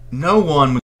 No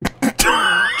one would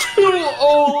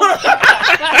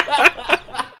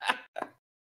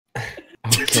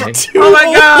Okay. Oh my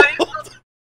god!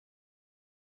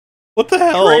 What the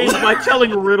hell? Trained by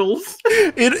telling riddles.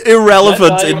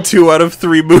 Irrelevant in 2 out of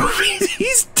 3 movies.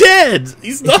 He's dead.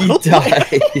 He's not. He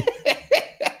died.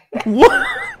 What?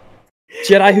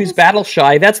 Jedi who's battle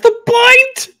shy. That's the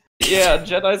point. Yeah,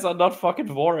 Jedis are not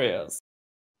fucking warriors.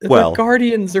 They're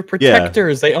guardians. They're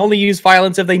protectors. They only use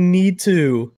violence if they need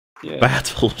to. Yeah.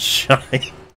 Battle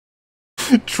shy.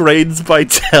 Trains by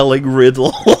telling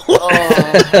riddle.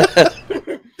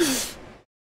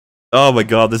 Oh my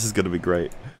god, this is gonna be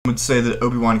great. would say that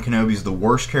Obi-Wan Kenobi is the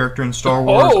worst character in Star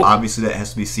Wars. Oh. Obviously, that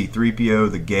has to be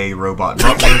C-3PO, the gay robot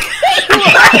butler.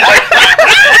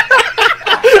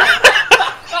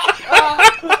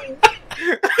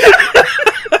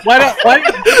 Why don't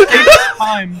you save us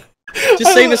time?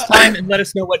 Just save us time and let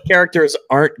us know what characters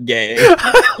aren't gay. He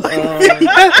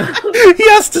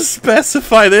has to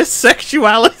specify their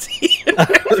sexuality.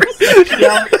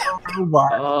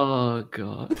 Oh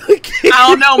god. I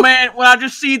don't know, man. When I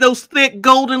just see those thick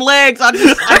golden legs, I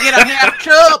get a half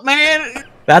chub, man.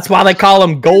 That's why they call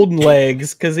him Golden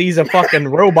Legs, because he's a fucking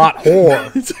robot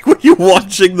whore. It's like when you're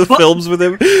watching the films with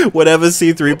him, whenever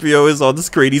C-3PO is on the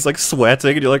screen, he's like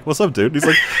sweating, and you're like, what's up, dude? And he's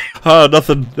like, oh,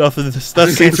 nothing, that's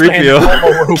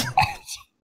C-3PO.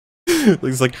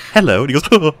 He's like, hello, and he goes,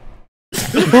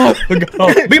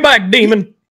 Oh, be back,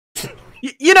 demon.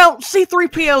 You know,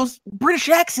 C-3PO's British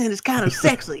accent is kind of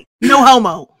sexy. No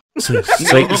homo.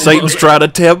 Satan's trying to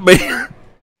tempt me.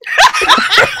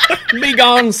 Be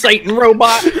gone, Satan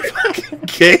robot.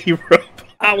 Gay robot.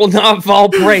 I will not fall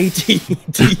prey to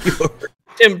your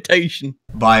temptation.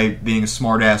 By being a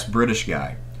smart-ass British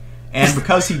guy. And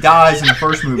because he dies in the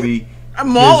first movie,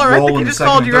 Mauler, I role think he in the just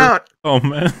second called and you third- out. Oh,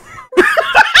 man.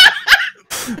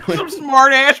 Some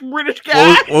smart-ass British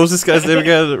guy. What was this guy's name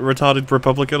again? Retarded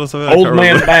Republican or something? I Old can't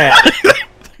man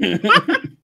remember.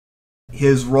 bad.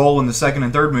 his role in the second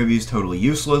and third movie is totally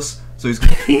useless. So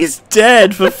He's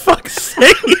dead, for fuck's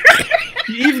sake.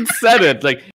 He even said it,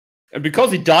 like, and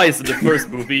because he dies in the first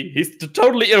movie, he's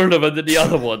totally irrelevant in the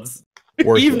other ones.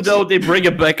 Worthless. Even though they bring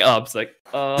him back up, it's like,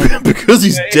 Because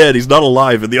he's dead, he's not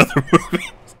alive in the other movie.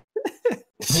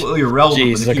 completely irrelevant,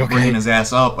 Jeez, but they like, keep okay. bringing his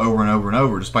ass up over and over and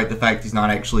over, despite the fact he's not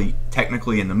actually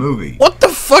technically in the movie. What the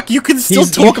fuck? You can still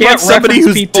You talk can't about somebody reference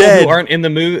who's people dead. who aren't in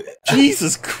the movie.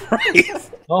 Jesus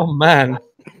Christ. Oh man.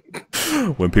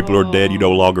 When people are dead, you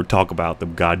no longer talk about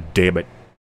them. God damn it.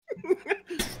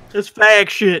 That's fag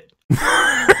shit.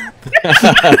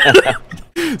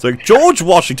 It's like, George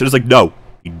Washington is like, no,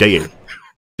 he dead.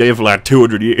 Dead for like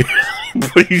 200 years.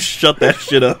 Please shut that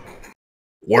shit up.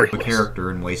 A character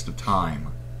and waste of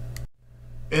time.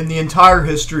 In the entire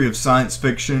history of science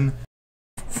fiction,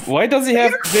 why does he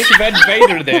have Big Van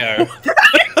Vader there?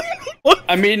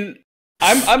 I mean,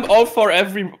 I'm all for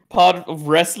every part of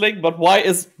wrestling, but why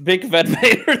is Big Van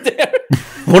Vader there?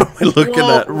 What am I looking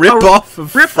at? Rip-off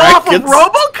of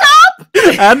RoboCop?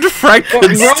 and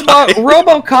Frankenstein.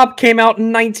 RoboCop came out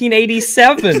in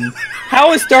 1987.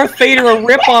 How is Darth Vader a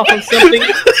ripoff of something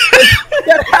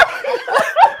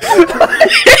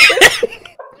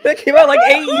that came out like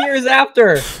 8 years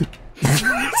after? Is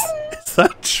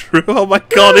that true? Oh my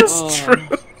god, it's true.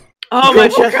 Oh my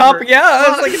RoboCop, yeah,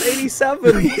 it's like in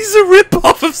 87. He's a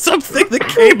rip-off of something that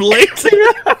came later.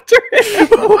 After him.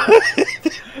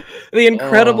 The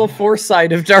incredible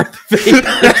foresight of Darth Vader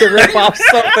to rip off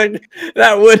something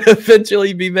that would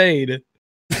eventually be made.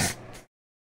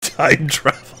 Time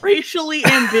travel. Racially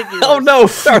ambiguous. Oh no,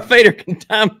 Darth Vader can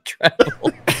time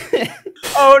travel.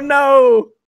 Oh no.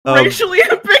 Racially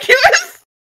ambiguous?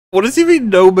 What does he mean,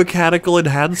 no mechanical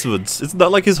enhancements? Isn't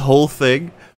that like his whole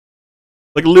thing?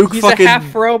 Like Luke He's fucking... a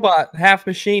half robot, half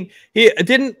machine. He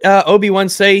didn't Obi-Wan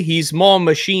say he's more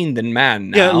machine than man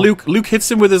now? Yeah, Luke hits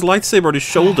him with his lightsaber on his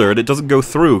shoulder and it doesn't go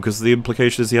through because the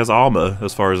implication is he has armor,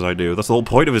 as far as I do. That's the whole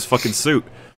point of his fucking suit.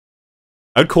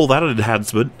 I'd call that an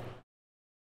enhancement.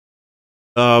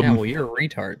 Yeah, well, you're a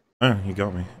retard. Oh, you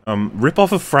got me. Rip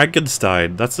off of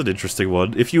Frankenstein. That's an interesting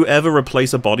one. If you ever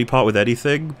replace a body part with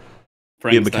anything,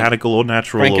 be it mechanical or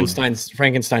natural...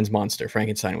 Frankenstein's monster.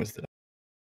 Frankenstein was the...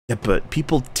 Yeah, but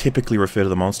people typically refer to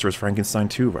the monster as Frankenstein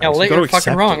too, right? Yeah, well, so they're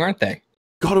fucking wrong, aren't they?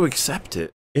 Gotta accept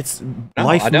it. It's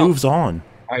life moves on.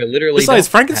 I literally Besides,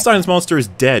 Frankenstein's monster is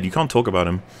dead. You can't talk about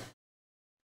him.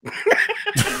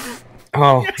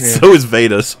 Oh, yeah. So is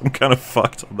Vader, so I'm kind of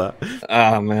fucked on that.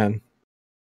 Oh, man.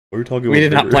 We're talking We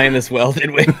about did not plan this well,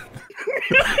 did we?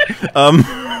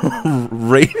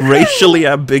 Racially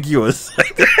ambiguous.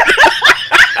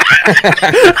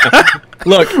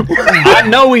 Look, I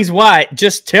know he's white.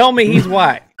 Just tell me he's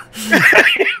white.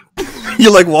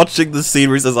 You're like watching the scene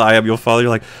where he says, "I am your father."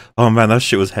 You're like, "Oh man, that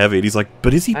shit was heavy." And he's like,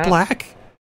 "But is he black?"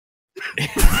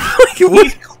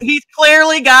 He's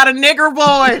clearly got a nigger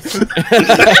voice.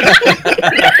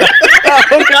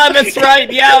 Oh god, that's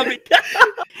right. Yeah.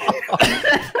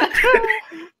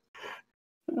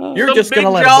 You're just gonna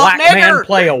let a black man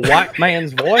play a white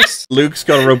man's voice? Luke's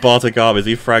got a robotic arm. Is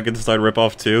he Frankenstein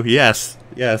ripoff too? Yes.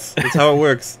 Yes. That's how it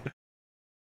works.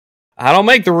 I don't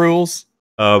make the rules.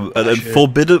 And then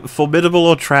formidable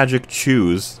or tragic,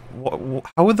 choose.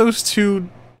 How are those two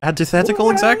antithetical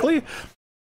exactly?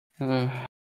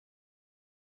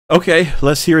 Okay,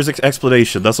 let's hear his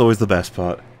explanation. That's always the best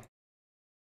part.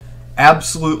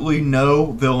 Absolutely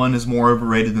no villain is more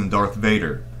overrated than Darth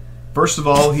Vader. First of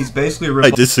all, he's basically a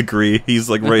I disagree. He's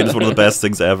like rated as one of the best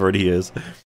things ever, and he is.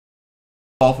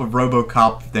 Off of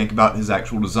RoboCop to think about his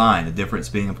actual design. The difference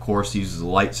being, of course, he uses a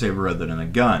lightsaber rather than a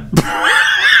gun.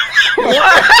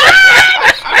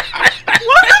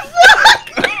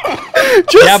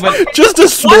 Just a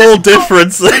small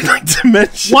difference I'd like to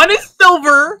mention. One is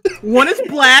silver, one is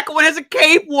black, one has a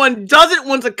cape, one doesn't,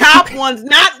 one's a cop, one's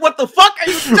not. What the fuck are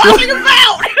you talking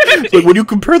about? Like, when you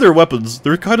compare their weapons,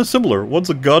 they're kind of similar.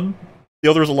 One's a gun, the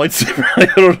other is a lightsaber. I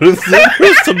don't know.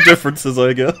 There's some differences,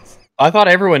 I guess. I thought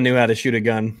everyone knew how to shoot a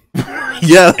gun.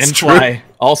 Yeah, that's and true. Fly.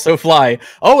 Also fly.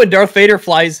 Oh, and Darth Vader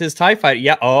flies his TIE fighter.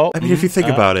 Yeah, I mean, if you think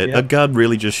about it, a gun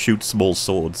really just shoots small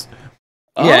swords.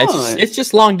 Yeah, it's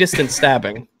just long distance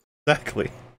stabbing. Exactly.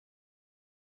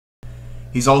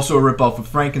 He's also a ripoff of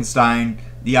Frankenstein.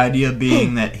 The idea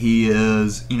being that he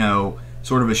is, you know,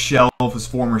 sort of a shell of his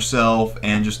former self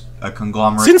and just a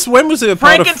conglomerate. Since when was it a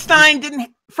part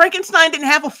Frankenstein didn't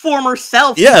have a former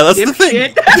self. Yeah, that's the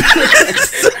thing.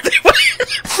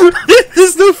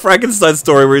 There's no Frankenstein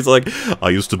story where he's like, I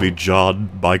used to be John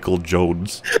Michael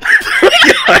Jones.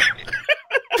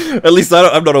 At least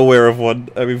I'm not aware of one.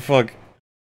 I mean, fuck.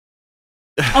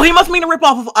 Oh, he must mean a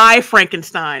ripoff of I,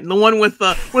 Frankenstein. The one with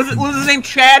the... what was his name?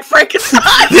 Chad Frankenstein?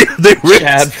 they ripped,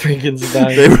 Chad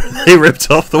Frankenstein. They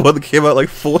ripped off the one that came out like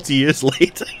 40 years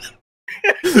later.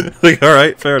 Like,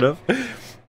 alright, fair enough.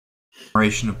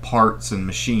 Generation of parts and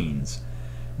machines.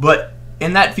 But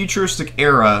in that futuristic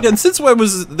era... Yeah, and since when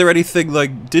was there anything,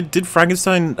 like... Did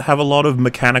Frankenstein have a lot of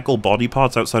mechanical body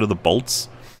parts outside of the bolts?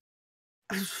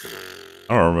 I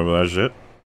don't remember that shit.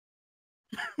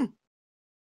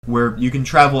 Where you can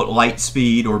travel at light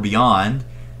speed or beyond.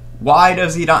 Why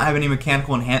does he not have any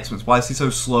mechanical enhancements? Why is he so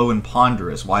slow and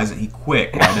ponderous? Why isn't he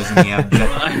quick? Why doesn't he have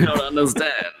I don't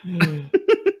understand.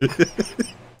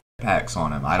 jetpacks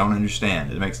on him? I don't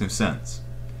understand. It makes no sense.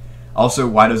 Also,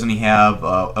 why doesn't he have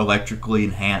electrically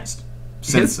enhanced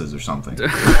senses or something?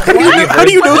 How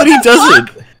do you know that he doesn't?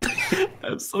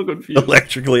 I'm so confused.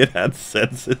 Electrically enhanced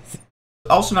senses.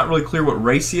 Also not really clear what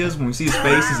race he is. When we see his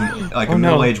face, he's like a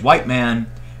middle-aged white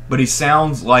man. but he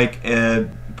sounds like a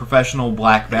professional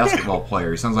black basketball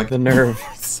player. He sounds like The nerve.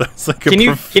 Sounds like Can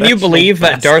you believe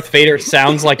that Darth Vader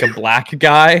sounds like a black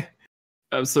guy?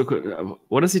 I'm so good.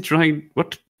 What is he trying?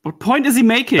 What point is he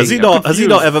making? Has he not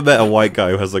ever met a white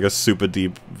guy who has like a super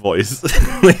deep voice?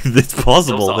 Like, it's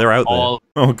possible. They're out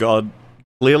there. Oh god.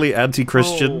 Clearly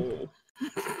anti-Christian. Oh.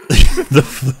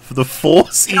 The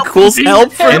Force equals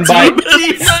help for And by-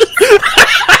 demons.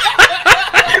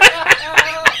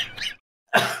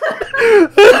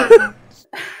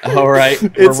 All right,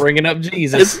 we're bringing up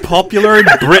Jesus. It's popular in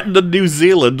Britain and New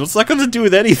Zealand. What's that got to do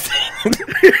with anything?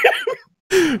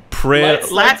 Prayer.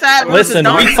 Listen,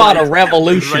 we fought a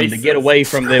revolution to get away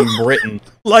from them Britain.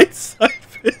 Light side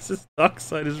versus dark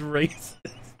side is racist.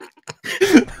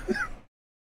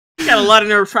 You got a lot of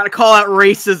nerve trying to call out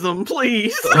racism,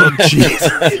 please. Oh,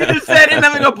 jeez. You just said him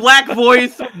having a black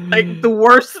voice, like the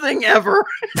worst thing ever.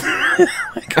 I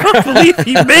can't believe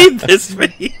he made this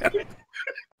video.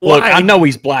 Look, I know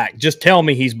he's black. Just tell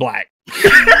me he's black.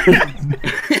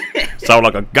 Sound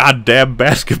like a goddamn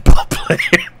basketball player.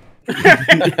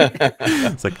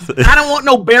 It's like, I don't want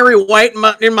no Barry White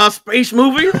in my space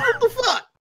movie. What the fuck?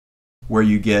 where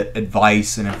you get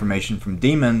advice and information from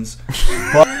demons.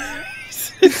 But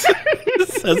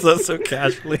says that so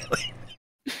casually.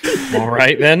 All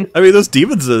right, then. I mean, those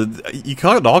demons, you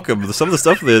can't knock them. Some of the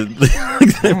stuff,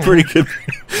 they're pretty good.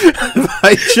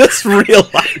 I just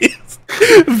realized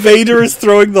Vader is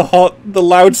throwing the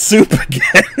loud soup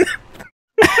again.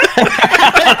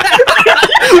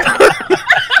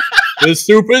 This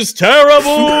soup is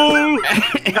terrible!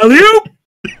 Alley-oop!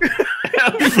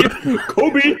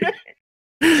 Kobe!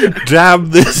 Damn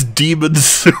this demon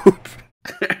soup.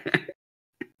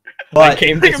 But I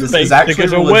came this to is take actually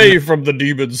us away from the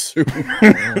demon soup.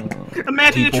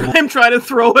 Imagine him trying to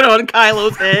throw it on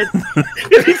Kylo's head.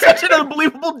 He's such an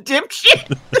unbelievable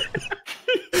dipshit.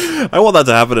 I want that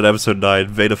to happen in episode 9.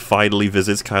 Vader finally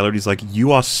visits Kylo and he's like,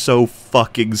 "You are so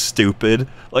fucking stupid.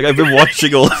 Like, I've been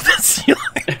watching all of this."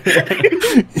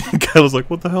 Kylo's like,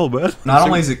 "What the hell, man?" not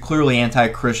only is it clearly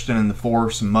anti-Christian and the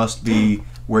Force must be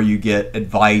where you get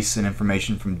advice and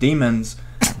information from demons,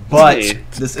 but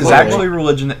this is actually a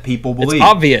religion that people believe. It's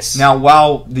obvious. Now,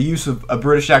 while the use of a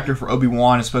British actor for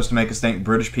Obi-Wan is supposed to make us think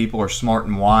British people are smart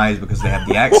and wise because they have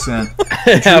the accent,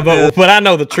 Yeah, but I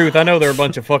know the truth. I know they're a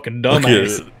bunch of fucking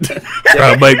dumbasses.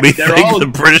 Trying to make me think the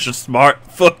British are smart.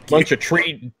 Fuck you. Bunch of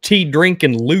tea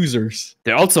drinking losers.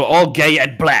 They're also all gay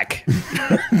and black.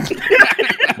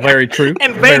 Very true.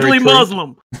 And Very vaguely true.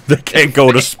 Muslim. They can't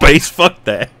go to space. Fuck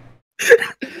that.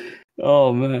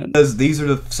 Oh man. because these are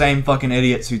the same fucking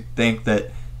idiots who think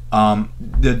that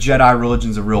the Jedi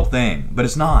religion's a real thing, but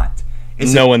it's not.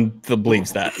 No one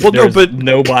believes that. Well, no, There's but-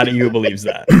 nobody who believes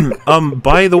that.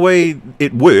 By the way,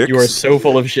 it works. You are so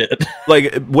full of shit.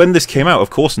 Like, when this came out, of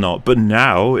course not, but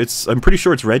now, I'm pretty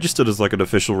sure it's registered as, like, an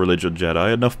official religion,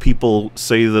 Jedi. Enough people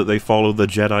say that they follow the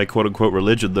Jedi quote-unquote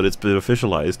religion that it's been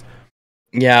officialized.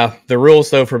 Yeah, the rules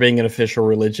though for being an official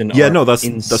religion. Yeah, are no, that's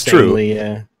true.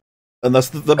 Yeah. And that's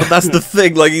the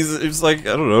thing, like, he's like,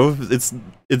 I don't know, it's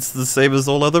the same as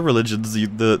all other religions,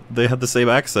 they had the same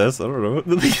access, I don't know.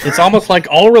 It's almost like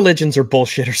all religions are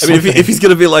bullshit or I something. mean, if he's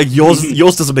gonna be like, yours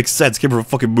doesn't make sense, came from a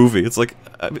fucking movie, it's like,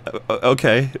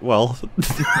 okay, well.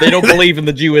 They don't believe in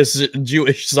the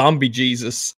Jewish zombie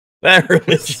Jesus. That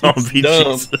religion's Zombie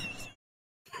dumb. Jesus.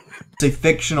 It's a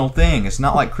fictional thing. It's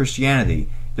not like Christianity.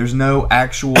 There's no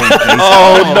actual.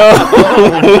 Oh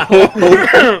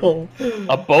no!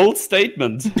 A bold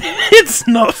statement. It's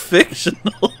not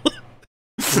fictional.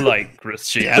 Like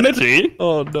Christianity.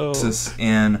 Oh no! basis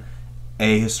in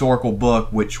a historical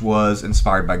book which was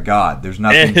inspired by God. There's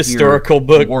nothing A historical here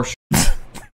book. to worship.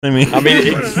 I mean,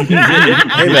 it's,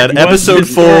 hey man, it was episode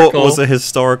 4 historical. was a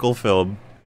historical film.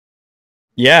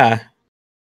 Yeah.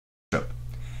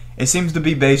 It seems to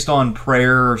be based on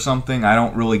prayer or something. I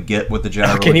don't really get what the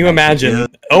Jedi. Can you religion imagine? is.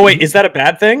 Oh wait, is that a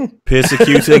bad thing?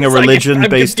 Persecuting a It's like, religion I'm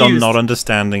based on confused. not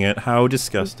understanding it. How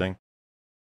disgusting.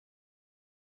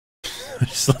 I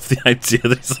just love the idea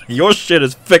that he's like, your shit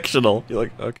is fictional. You're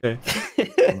like, okay.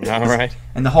 All right.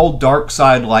 And the whole dark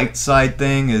side, light side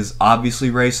thing is obviously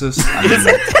racist. I mean,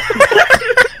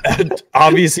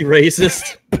 Obviously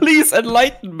racist. Please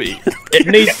enlighten me. It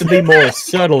needs to be more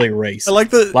subtly racist. I like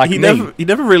that Like he me.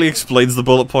 never really explains the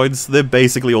bullet points. They're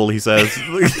basically all he says.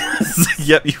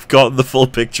 Yep, you've got the full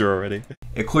picture already.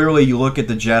 clearly, you look at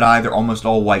the Jedi; they're almost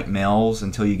all white males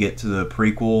until you get to the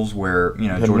prequels, where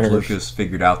The George nerve. Lucas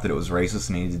figured out that it was racist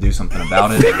and he needed to do something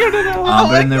about it. Figured it out.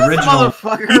 But in the This original,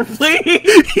 motherfucker,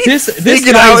 please. This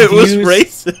Figured out guy's it was views,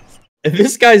 racist.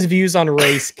 This guy's views on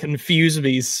race confuse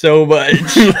me so much.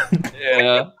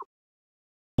 Yeah.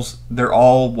 they're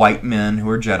all white men who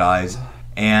are Jedis,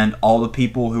 and all the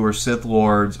people who are Sith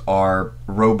Lords are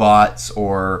robots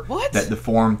or that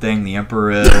deformed thing the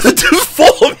Emperor is. The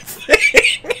deformed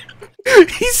thing?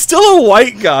 He's still a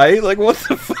white guy. Like, what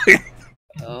the fuck?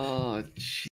 Oh,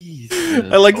 jeez.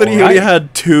 I like that he only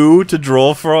had 2 to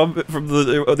draw from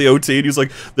the OT, and he was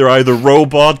like, they're either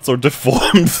robots or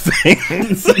deformed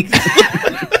things.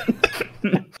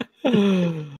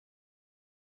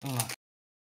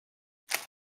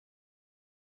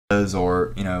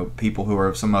 Or, you know, people who are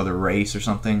of some other race or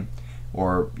something,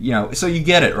 or, you know, so you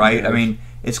get it, right? I mean,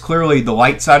 it's clearly the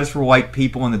light side is for white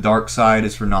people and the dark side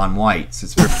is for non-whites.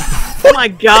 It's for oh my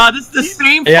god, it's the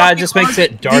same. Yeah, it just makes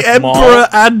it Darth The Emperor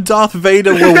and Darth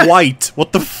Vader were white.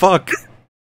 What the fuck?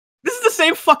 This is the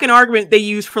same fucking argument they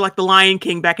used for like the Lion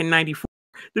King back in '94.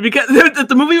 Because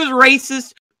the movie was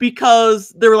racist because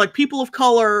there were like people of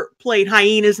color played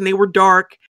hyenas and they were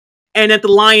dark, and that the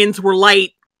lions were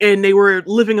light and they were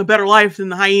living a better life than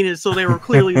the hyenas, so they were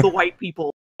clearly the white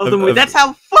people of the movie. That's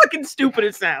how fucking stupid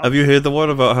it sounds. Have you heard the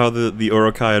one about how the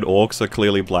Uruk-hai and orcs are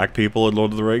clearly black people in Lord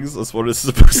of the Rings? That's what it's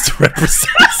supposed to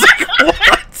represent. It's like,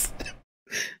 what?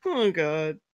 Oh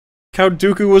god. Count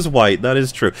Dooku was white, that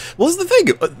is true. What's the thing?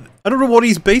 I don't know what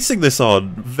he's basing this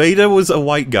on. Vader was a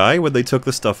white guy when they took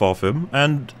the stuff off him,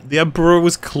 and the Emperor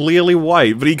was clearly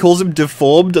white, but he calls him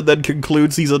deformed and then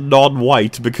concludes he's a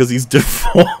non-white because he's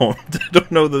deformed. I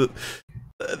don't know,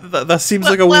 that seems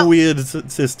like a weird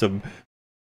system.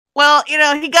 Well, you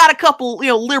know, he got a couple, you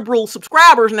know, liberal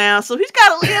subscribers now, so he's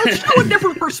got a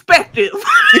different perspective.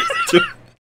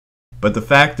 But the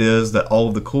fact is that all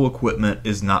of the cool equipment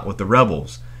is not with the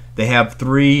Rebels. They have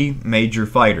 3 major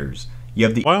fighters. You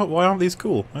have the why aren't these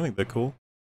cool? I think they're cool.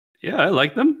 Yeah, I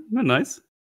like them. They're nice.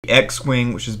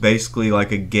 X-Wing, which is basically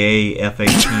like a gay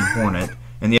F-18 Hornet,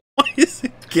 and the Why is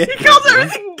it gay? He calls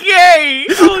everything gay!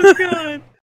 Oh god.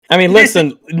 I mean,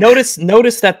 listen, notice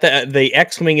that the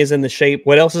X-Wing is in the shape.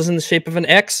 What else is in the shape of an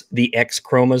X? The X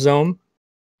chromosome.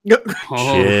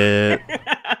 Oh.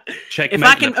 Shit. If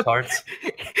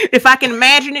I can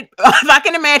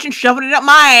imagine shoving it up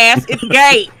my ass, it's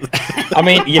gay. I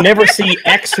mean, you never see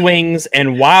X-Wings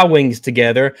and Y-Wings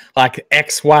together, like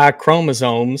XY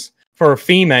chromosomes for a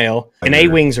female, and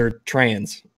A-Wings are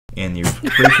trans. And your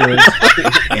creatures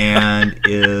and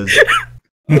is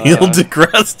Neil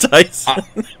deGrasse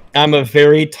Tyson. I'm a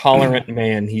very tolerant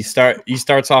man. He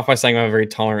starts off by saying I'm a very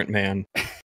tolerant man.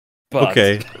 But.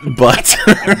 Okay, but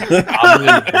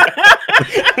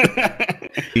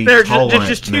There's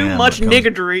just too much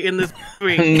niggardry in this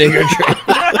movie. Niggardry.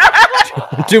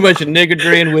 Too much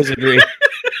niggardry and wizardry.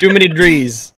 Too many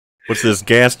drees. What's this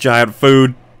gas giant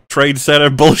food trade center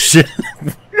bullshit?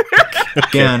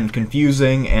 Again,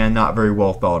 confusing and not very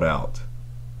well thought out.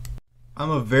 I'm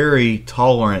a very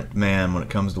tolerant man when it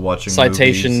comes to watching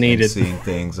Citation movies needed. and seeing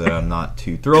things that I'm not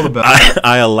too thrilled about.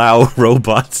 I allow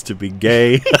robots to be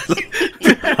gay.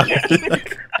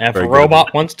 If a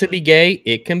robot wants to be gay,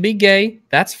 it can be gay.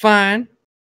 That's fine.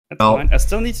 That's fine. I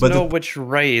still need to know which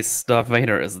race Darth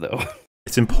Vader is, though.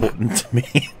 It's important to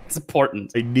me. It's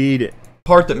important. I need it.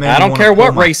 Part that I don't care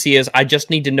what race he is. I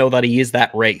just need to know that he is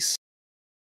that race.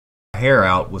 Hair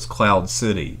out was Cloud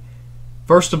City.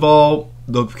 First of all,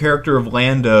 the character of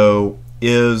Lando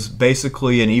is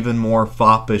basically an even more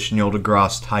foppish Neil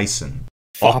deGrasse Tyson.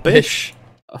 Foppish?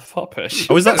 Foppish.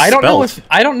 Oh, is that I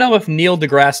don't know if Neil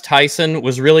deGrasse Tyson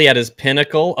was really at his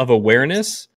pinnacle of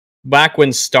awareness back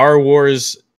when Star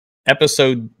Wars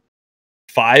Episode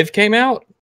 5 came out.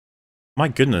 My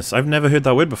goodness, I've never heard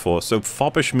that word before. So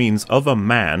foppish means of a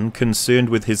man concerned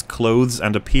with his clothes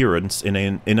and appearance in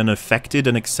an affected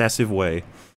and excessive way.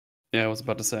 Yeah, I was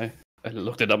about to say. I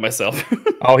looked it up myself.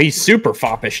 Oh, he's super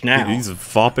foppish now. He's a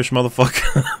foppish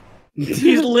motherfucker.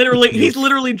 He's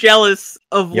literally jealous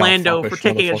of Lando for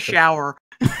taking a shower.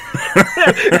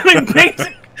 Like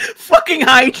basic fucking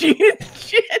hygiene and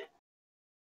shit.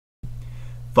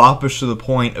 Foppish to the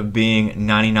point of being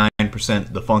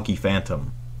 99% the Funky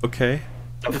Phantom. Okay.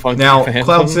 Now,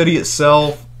 Cloud City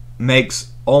itself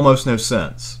makes almost no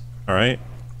sense. Alright.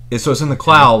 So it's in the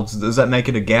clouds. Does that make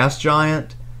it a gas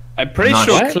giant? I'm pretty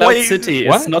sure Cloud City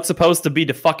is not supposed to be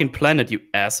the fucking planet, you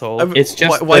asshole. It's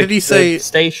just why did he say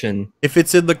station? If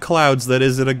it's in the clouds, that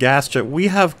is it a gas giant? We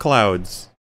have clouds.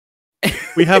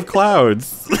 We have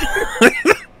clouds.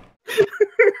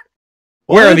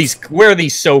 Where are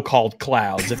these so-called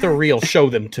clouds? If they're real, show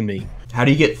them to me. How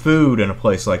do you get food in a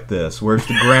place like this? Where's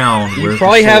the ground? Where's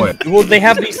probably the soil? well, they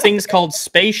have these things called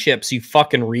spaceships, you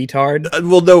fucking retard.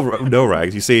 Well, no,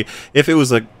 Rags. You see, if it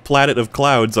was a planet of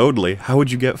clouds only, how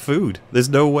would you get food? There's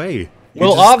no way.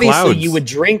 Well, obviously, you would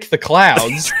drink the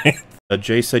clouds.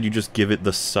 Jay said you just give it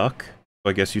the suck.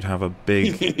 I guess you'd have a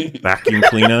big vacuum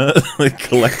cleaner that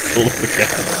collects all of the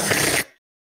gas.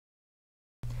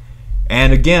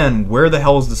 And again, where the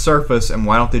hell is the surface, and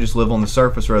why don't they just live on the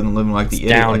surface rather than living like the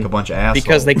idiot, like a bunch of assholes?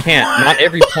 Because they can't. Not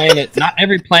every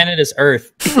planet is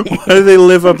Earth. Why do they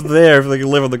live up there if they can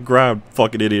live on the ground?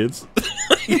 Fucking idiots.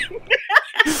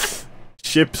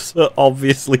 Ships are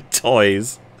obviously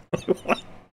toys.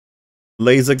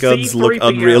 Laser guns look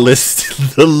unrealistic.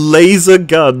 The laser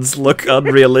guns look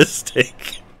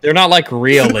unrealistic. They're not like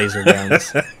real laser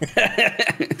guns.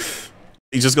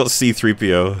 He just got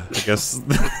C-3PO, I guess.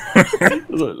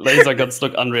 Laser guns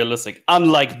look unrealistic,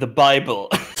 unlike the Bible.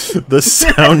 The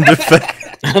sound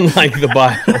effect. Unlike the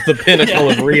Bible, the pinnacle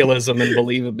of realism and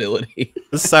believability.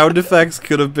 The sound effects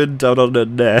could have been done on a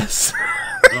NES.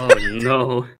 Oh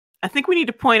no. I think we need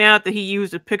to point out that he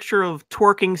used a picture of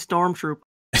twerking stormtrooper.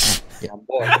 Yeah,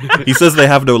 boy. He says they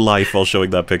have no life while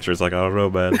showing that picture. It's like, I don't know,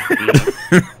 man.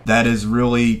 That is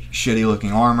really shitty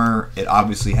looking armor. It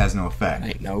obviously has no effect.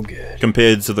 Ain't no good.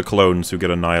 Compared to the clones who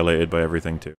get annihilated by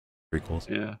everything, too. Prequels.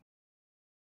 Yeah.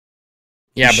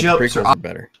 Yeah, but the Ships prequels are are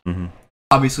better. Mm-hmm.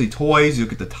 Obviously toys. You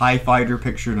look at the TIE fighter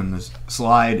pictured in this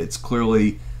slide. It's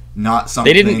clearly not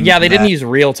something. They didn't. Yeah, they didn't use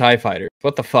real TIE fighters.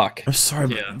 What the fuck? I'm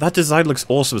sorry, Yeah. but that design looks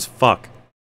awesome as fuck.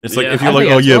 It's like, Yeah, if you're I like,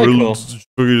 think oh it's yeah, really but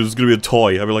cool. it's gonna be a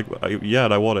toy, I'd be like, yeah,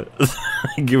 and I want it.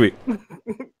 Give me.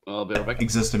 I'll be right back.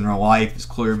 exist in real life. It's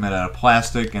clearly made out of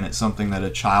plastic, and it's something that a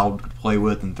child could play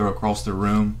with and throw across the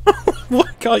room.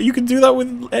 What? God, you can do that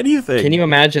with anything. Can you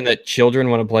imagine that children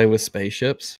want to play with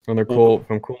spaceships from their cool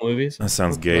movies? That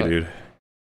sounds gay, dude.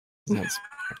 That's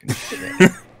fucking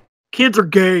shit. Kids are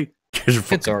gay.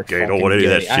 Kids are gay. Don't fucking want any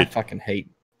of that gay. I shit. fucking hate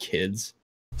kids.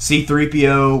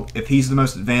 C-3PO, if he's the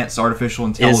most advanced artificial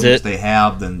Is intelligence it? they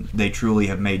have, then they truly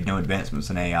have made no advancements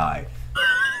in AI.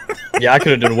 Yeah, I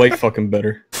could have done way fucking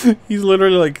better. He's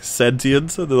literally like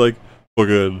sentient, and they're like,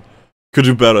 fucking, could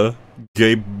do better.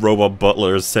 Gay robot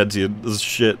butler is sentient as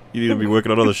shit. You need to be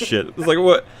working on other shit. It's like,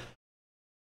 what?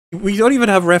 We don't even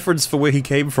have reference for where he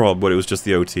came from when it was just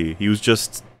the OT. He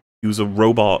was a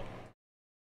robot,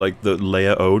 like, that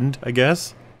Leia owned, I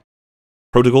guess?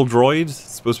 Protocol droid,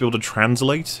 supposed to be able to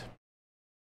translate?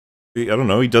 I don't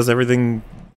know, he does everything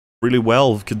really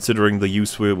well, considering the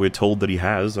use we're told that he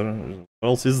has. I don't know, what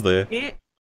else is there?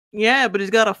 Yeah, but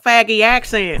he's got a faggy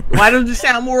accent. Why does he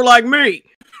sound more like me?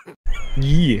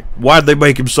 Yeah. Why'd they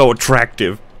make him so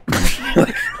attractive?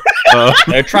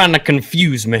 They're trying to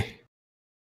confuse me.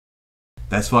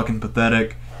 That's fucking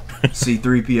pathetic.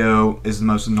 C-3PO is the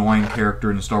most annoying character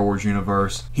in the Star Wars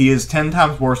universe. He is 10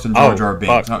 times worse than Jar Jar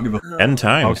Binks. I don't give a 10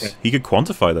 times. Okay. He could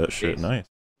quantify that shit, nice.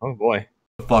 Oh boy.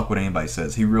 fuck what anybody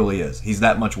says. He really is. He's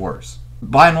that much worse.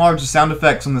 By and large, the sound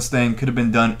effects on this thing could have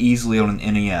been done easily on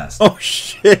an NES. Oh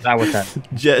shit! That was that.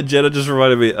 Jenna just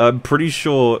reminded me. I'm pretty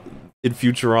sure in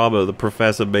Futurama, the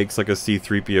professor makes like a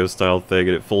C-3PO style thing,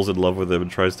 and it falls in love with him and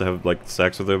tries to have like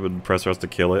sex with him, and the professor has to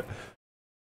kill it.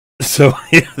 So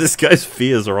yeah, this guy's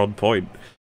fears are on point.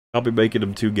 I'll be making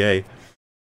him too gay.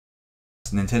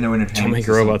 Nintendo Entertainment Don't make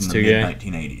System robots in too the gay.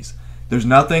 mid-1980s. There's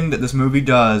nothing that this movie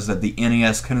does that the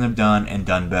NES couldn't have done and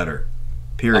done better.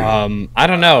 Period. I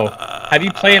don't know. Have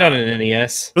you played on an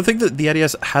NES? I don't think that the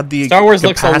NES had the Star Wars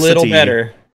looks capacity. a little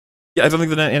better. Yeah, I don't think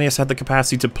the NES had the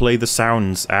capacity to play the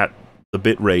sounds at the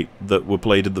bit rate that were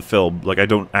played in the film. Like, I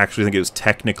don't actually think it was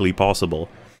technically possible.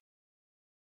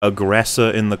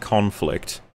 Aggressor in the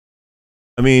conflict.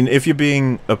 I mean, if you're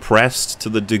being oppressed to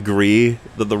the degree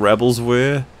that the rebels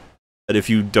were, and if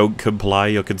you don't comply,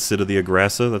 you're considered the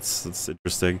aggressor, that's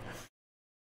interesting.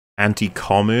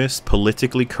 Anti-commerce,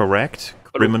 politically correct,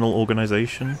 criminal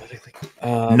organization.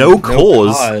 No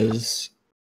cause.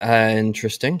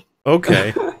 Interesting.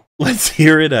 Okay, let's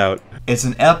hear it out. It's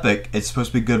an epic. It's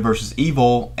supposed to be good versus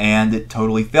evil, and it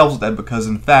totally fails at that because,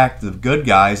 in fact, the good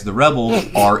guys, the rebels,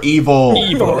 are evil.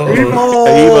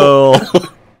 Evil.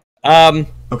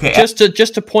 Okay,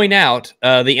 Just to point out,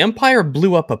 the Empire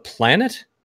blew up a planet.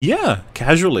 Yeah,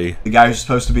 casually. the guy who's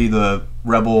supposed to be the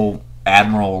rebel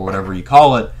admiral or whatever you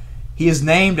call it, he is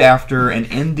named after an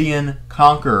Indian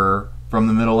conqueror from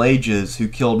the Middle Ages who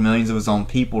killed millions of his own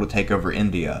people to take over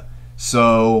India.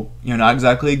 So, you're not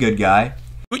exactly a good guy.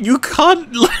 But you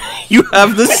can't. You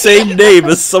have the same name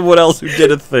as someone else who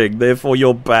did a thing, therefore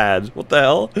you're bad. What the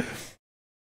hell?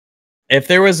 If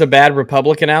there was a bad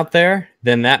Republican out there,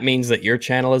 then that means that your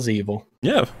channel is evil.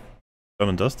 Yeah, done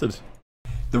and dusted.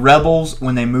 The rebels,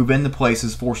 when they move into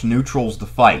places, force neutrals to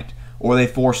fight, or they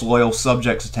force loyal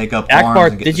subjects to take up arms. Akbar,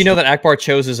 And get did you know that Akbar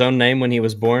chose his own name when he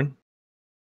was born?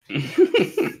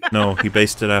 No, he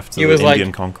based it after He the was like,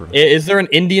 Indian conqueror. Is there an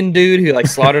Indian dude who like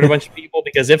slaughtered a bunch of people?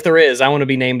 Because if there is, I want to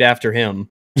be named after him.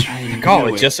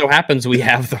 Oh, it just so happens we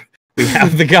have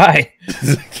the guy.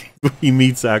 He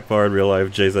meets Akbar in real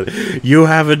life. Jay said, "You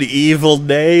have an evil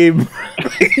name."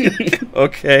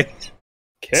 Okay.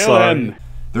 Kill him.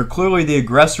 They're clearly the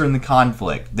aggressor in the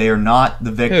conflict. They are not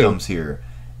the victims here.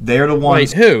 They are the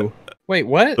ones. Wait, who? Wait,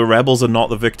 what? The rebels are not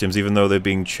the victims, even though they're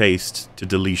being chased to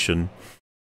deletion.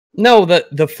 No,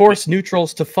 the force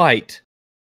neutrals to fight.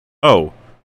 Oh.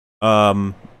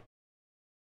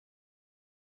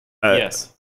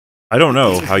 Yes. I don't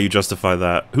know how you justify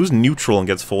that. Who's neutral and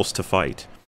gets forced to fight?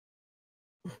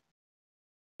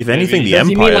 If anything, the Does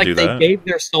he mean Empire like do they that. gave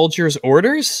their soldiers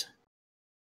orders?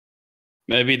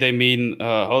 Maybe they mean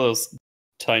how those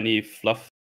tiny fluff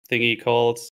thingy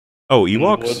called? Oh, in the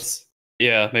Ewoks? woods?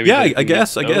 Yeah, maybe. Yeah, they I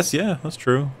guess, those. yeah, that's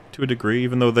true. To a degree,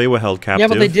 even though they were held captive. Yeah,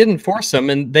 but they didn't force them,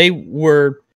 and they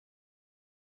were...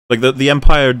 Like, the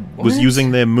Empire was What?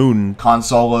 using their moon. Han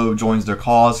Solo joins their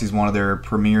cause. He's one of their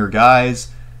premier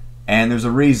guys. And there's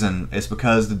a reason. It's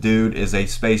because the dude is a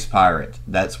space pirate.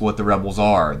 That's what the rebels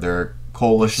are. They're a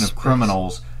coalition of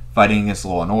criminals fighting against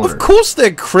law and order. Of course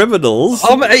they're criminals!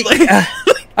 Oh, I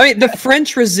mean, the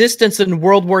French resistance in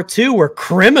World War II were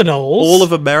criminals. All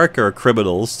of America are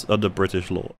criminals under British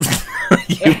law.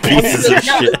 You pieces of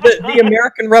shit. The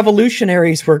American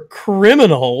revolutionaries were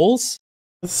criminals.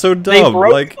 That's so They dumb.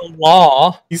 broke Like, the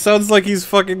law. he sounds like he's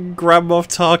fucking Grand Moff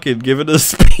Tarkin giving a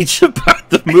speech about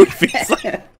the movies.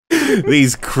 Like,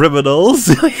 these criminals.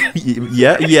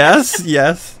 Yeah,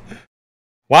 yes.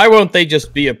 Why won't they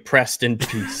just be oppressed in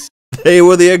peace? They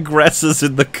were the aggressors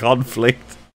in the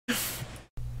conflict.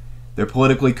 They're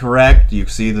politically correct. You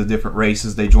see the different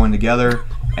races they join together,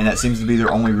 and that seems to be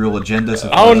their only real agenda. So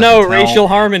far Oh as I no, can tell. racial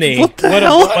harmony. What the What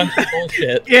hell? a bunch of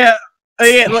bullshit. Yeah.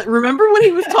 Yeah, like, remember when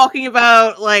he was talking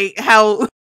about like how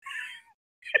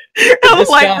the This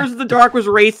light guy- versus the dark was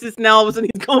racist? Now all of a sudden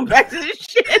he's going back to this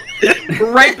shit,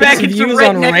 right back His into views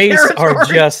on redneck race are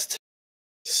territory. just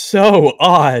so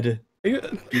odd.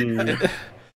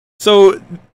 So,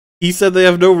 he said they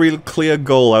have no real clear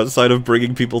goal outside of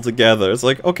bringing people together. It's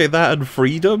like, okay, that and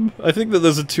freedom? I think that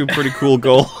those are two pretty cool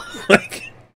goals.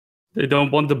 Like, They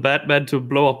don't want the Batman to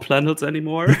blow up planets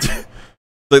anymore.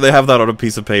 like, they have that on a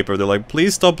piece of paper. They're like,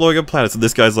 please stop blowing up planets. And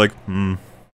this guy's like, you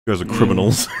guys are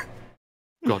criminals.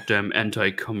 Goddamn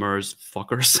anti-commerce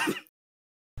fuckers.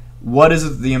 What is it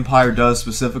that the Empire does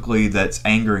specifically that's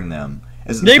angering them?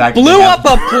 Is it the They fact that blew have-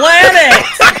 up a planet!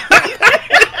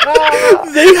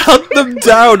 They hunt them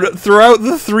down throughout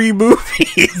the 3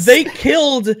 movies. They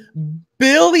killed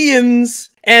billions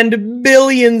and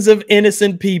billions of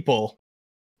innocent people.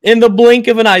 In the blink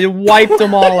of an eye, wiped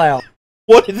them all out.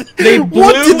 What, They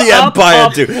what did blew the up Empire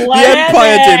a do? The planet!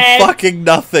 Empire did fucking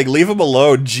nothing. Leave them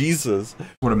alone, Jesus.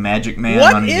 sort of magic man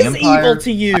What running the is Empire? evil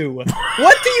to you?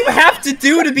 What do you have to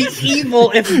do to be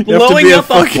evil if to blowing be a up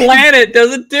fucking- a planet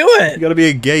doesn't do You it? gotta be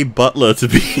a gay butler to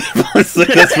be evil. It's like,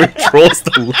 that's where it draws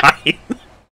the line.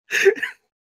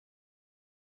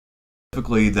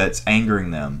 Specifically that's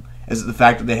angering them? Is it the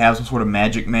fact that they have some sort of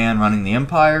magic man running the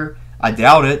Empire? I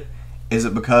doubt it. Is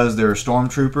it because they're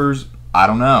stormtroopers? I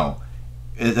don't know.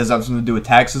 Does that have something to do with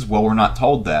taxes? Well, we're not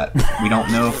told that. We don't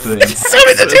know if the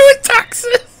Something to do with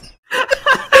taxes.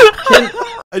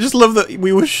 I just love that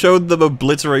we were showed them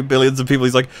obliterate billions of people.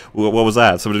 He's like, what was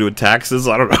that? Something to do with taxes?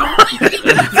 I don't know.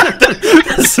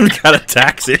 Some kind of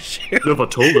tax issue. Never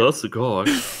told us, God.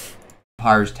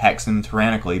 Empires tax them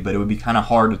tyrannically, but it would be kind of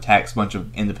hard to tax a bunch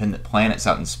of independent planets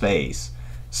out in space.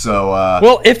 So,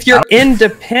 Well, if you're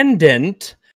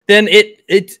independent, then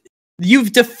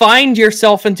you've defined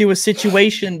yourself into a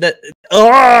situation that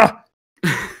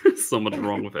So much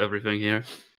wrong with everything here.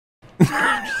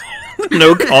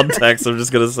 No context. I'm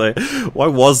just gonna say, why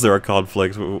was there a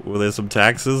conflict? Were there some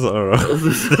taxes? I don't know.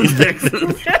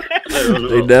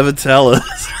 They never tell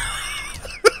us.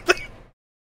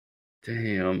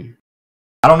 Damn.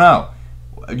 I don't know.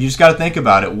 You just got to think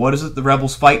about it. What is it the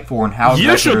rebels fight for, and how You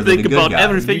aggressive are should they think the good about guys?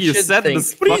 everything You you should said in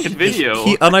this think. fucking video.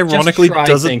 He unironically Just try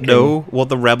doesn't thinking. know what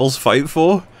the rebels fight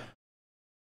for.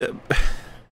 I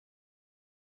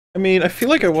mean, I feel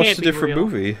like I watched Can't a be different real.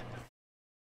 movie.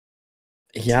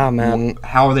 yeah, man.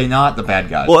 How are they not the bad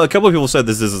guys? Well, a couple of people said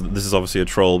this is obviously a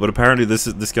troll, but apparently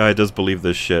this guy does believe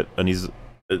this shit, and he's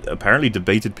apparently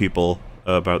debated people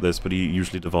about this, but he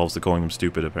usually devolves to calling them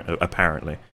stupid.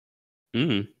 Apparently,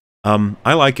 Mm.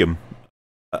 I like him.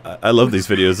 I love these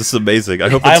videos. This is amazing. I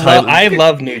hope I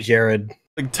love New Jared.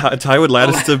 like, Tywin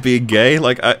Lannister being gay.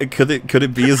 Like, could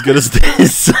it be as good as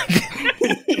this?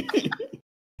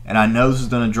 And I know this is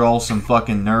going to draw some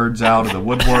fucking nerds out of the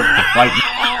woodwork to fight.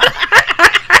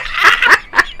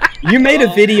 You made a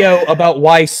video about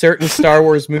why certain Star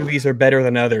Wars movies are better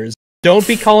than others. Don't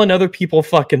be calling other people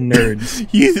fucking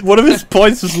nerds. One of his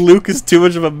points was Luke is too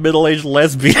much of a middle-aged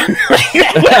lesbian.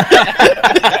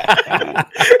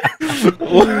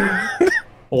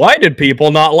 Why did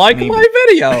people not like my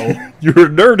video? You're a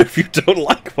nerd if you don't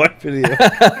like my video.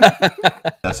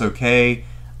 That's okay.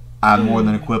 I'm more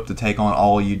than equipped to take on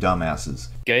all you dumbasses.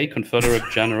 Gay Confederate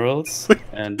generals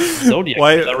and Zodiac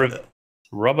killer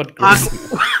Robert Greene.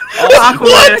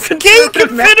 What? Gay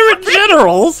Confederate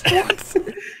generals? What?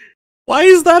 Why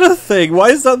is that a thing? Why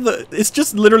is that It's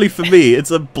just literally, for me,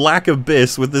 it's a black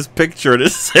abyss with this picture and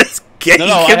it says Gay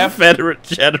Confederate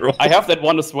general. I have that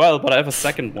one as well, but I have a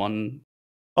second one.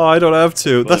 Oh, I don't have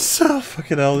to. That's so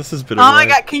fucking hell. This has been. Oh my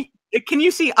god! Can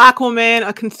you see Aquaman,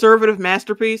 a conservative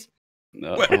masterpiece?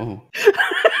 No. He's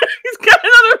got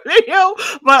another video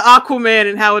about Aquaman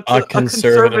and how it's a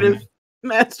conservative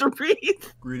masterpiece.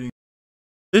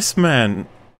 This man,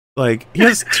 like, he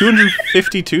has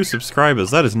 252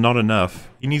 subscribers. That is not enough.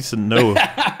 He needs to know.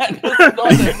 That's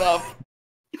not enough.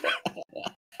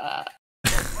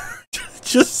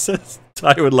 Just says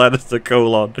Tywin Lannister :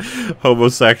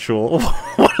 homosexual.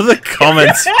 What are the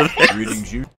comments for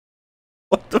this?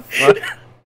 What the fuck?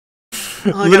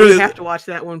 Oh, literally, we have to watch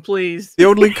that one, please. The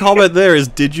only comment there is,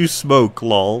 "Did you smoke,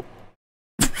 lol?"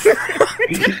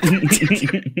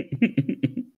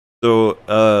 So,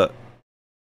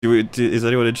 is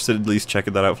anyone interested in at least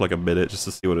checking that out for like a minute just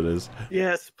to see what it is?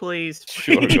 Yes, please.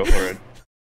 Sure, go for it.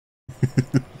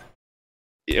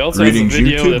 He also has a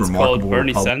video that's called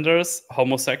Bernie Sanders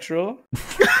homosexual.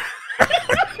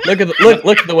 Look at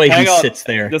the way he sits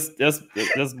there.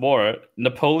 There's more.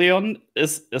 Napoleon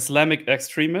is Islamic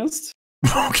extremist.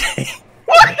 Okay.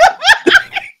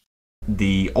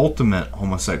 The ultimate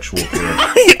homosexual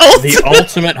character. The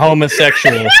ultimate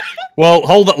homosexual. Well,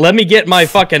 hold on. Let me get my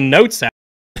fucking notes out.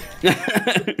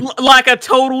 Like a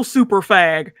total super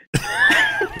fag.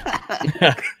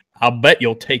 I'll bet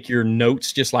you'll take your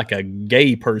notes just like a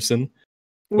gay person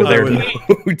with their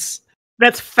notes.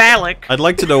 That's phallic. I'd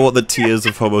like to know what the tiers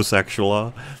of homosexual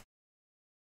are.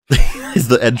 Is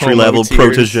the entry-level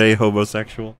protege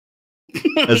homosexual?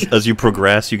 As you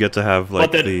progress, you get to have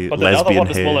like the lesbian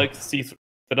hair.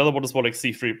 The other one is more like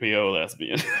C-3PO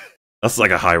lesbian. That's like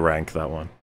a high rank, that one.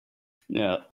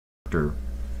 Yeah.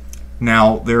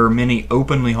 Now, there are many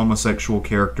openly homosexual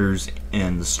characters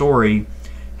in the story.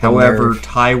 However,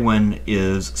 Tywin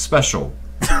is special.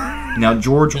 Now,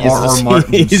 George R.R.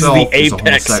 Martin himself is a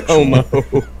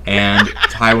homosexual, and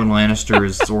Tywin Lannister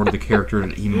is sort of the character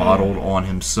that he modeled on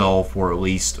himself, or at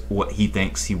least what he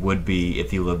thinks he would be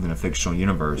if he lived in a fictional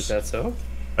universe. Is that so?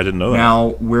 I didn't know that.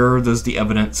 Now, where does the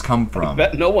evidence come from? I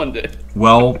bet no one did.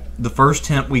 Well, the first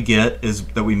hint we get is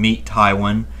that we meet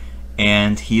Tywin,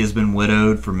 and he has been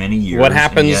widowed for many years. What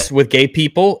happens with gay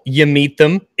people? You meet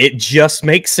them. It just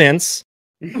makes sense.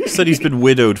 Said he's been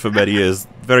widowed for many years.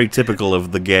 Very typical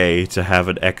of the gay to have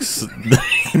an ex-living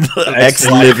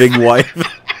wife.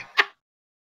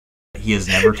 He has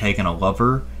never taken a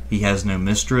lover. He has no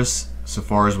mistress. So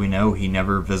far as we know, he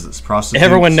never visits prostitutes.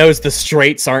 Everyone knows the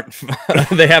straights aren't...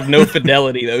 they have no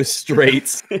fidelity, those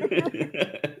straights.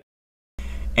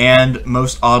 And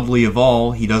most oddly of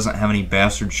all, he doesn't have any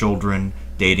bastard children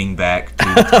dating back to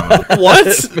the time.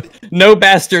 What? No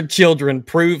bastard children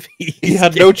prove he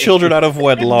had no children out of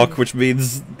wedlock, which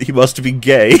means he must be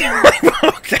gay.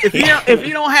 Okay. If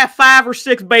you don't have 5 or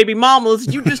 6 baby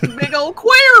mamas, you just a big old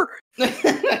queer. You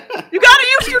gotta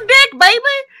use your dick,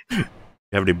 baby. You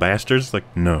have any bastards? Like,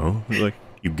 no. Like,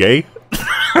 you gay?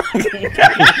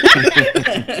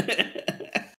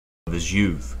 Of his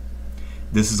youth.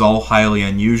 This is all highly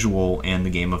unusual in the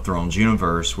Game of Thrones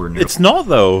universe. Where it's not,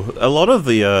 though. A lot of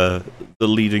the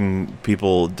leading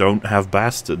people don't have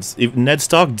bastards. Even Ned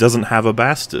Stark doesn't have a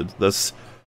bastard. That's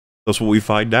what we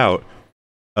find out.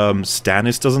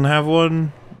 Stannis doesn't have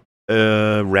one.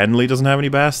 Renly doesn't have any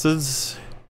bastards.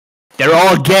 They're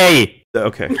all gay.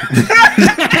 Okay.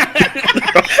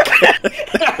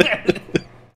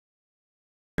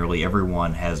 Nearly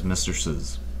everyone has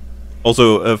mistresses.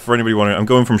 Also, for anybody wondering, I'm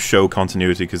going from show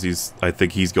continuity because I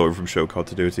think he's going from show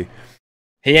continuity.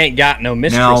 He ain't got no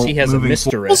mistress. Now, he has a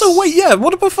mistress. Also, wait, yeah.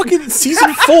 What about fucking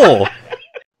season 4?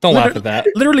 Don't laugh at that.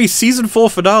 Literally, season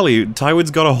 4 finale. Tywin's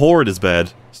got a whore in his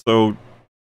bed. So,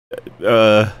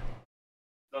 doesn't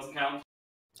count.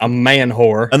 A man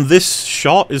whore. And this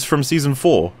shot is from season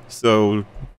 4. So.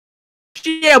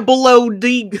 Yeah, below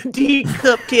D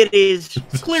cup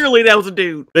titties. Clearly, that was a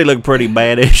dude. They look pretty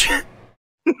baddish.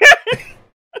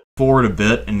 Forward a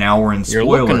bit, and now we're in spoiler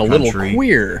You're looking a country. little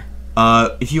queer.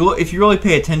 If you really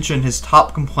pay attention, his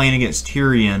top complaint against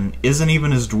Tyrion isn't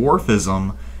even his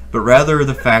dwarfism, but rather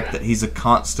the fact that he's a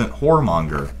constant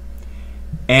whoremonger.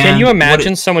 And can you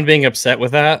imagine someone being upset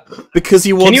with that? Because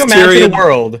he wants Can you imagine Tyrion... a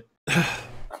world?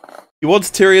 He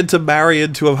wants Tyrion to marry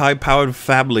into a high-powered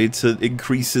family to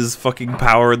increase his fucking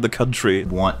power in the country.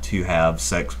 Want to have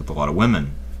sex with a lot of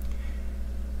women.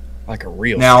 Like a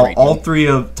real Now, straight all man. 3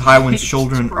 of Tywin's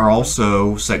children are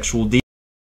also sexual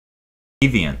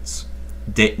deviants.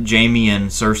 Jaime and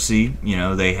Cersei, you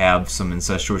know, they have some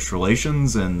incestuous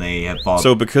relations, and they have fought.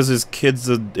 So because his kids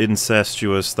are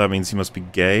incestuous, that means he must be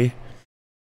gay?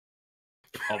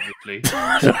 Obviously.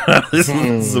 This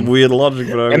is some weird logic,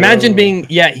 but I Imagine being,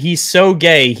 he's so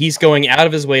gay, he's going out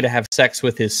of his way to have sex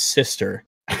with his sister.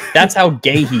 That's how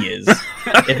gay he is.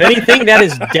 If anything, that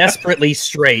is desperately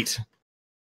straight.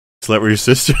 Slept with your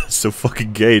sister? So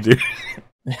fucking gay, dude.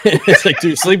 It's like,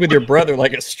 dude, sleep with your brother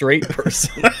like a straight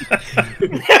person.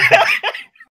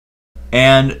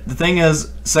 And the thing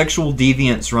is, sexual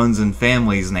deviance runs in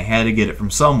families, and they had to get it from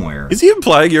somewhere. Is he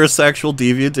implying you're a sexual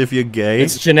deviant if you're gay?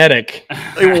 It's genetic.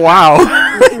 Like, wow.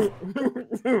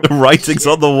 The writing's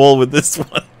on the wall with this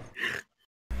one.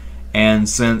 And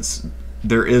since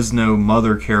there is no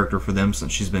mother character for them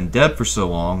since she's been dead for so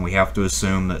long, we have to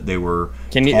assume that they were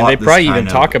They taught this probably kind even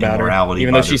of talk about her, immorality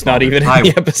even by though their she's not father, even in Tywin.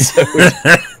 the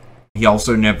episode. He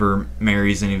also never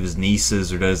marries any of his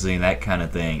nieces or does any of that kind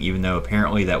of thing, even though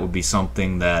apparently that would be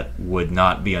something that would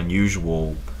not be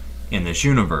unusual in this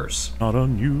universe. Not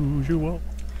unusual.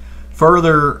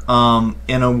 Further,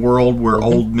 in a world where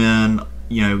old men,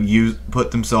 you know,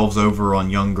 put themselves over on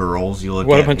young girls, you look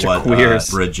What a at bunch of queers.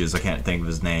 Bridges, I can't think of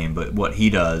his name, but what he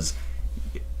does,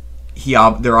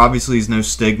 there obviously is no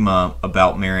stigma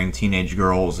about marrying teenage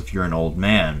girls if you're an old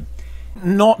man.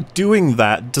 Not doing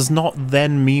that does not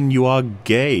then mean you are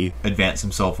gay. Advance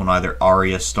himself on either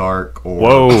Arya Stark or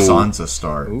Whoa. Sansa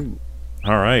Stark.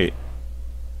 Alright.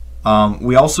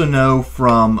 We also know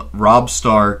from Robb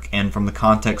Stark and from the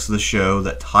context of the show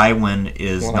that Tywin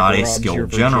is Well, not like a Rob's your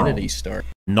skilled general. virginity star.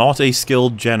 Not a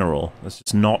skilled general. That's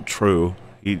just not true.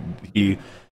 He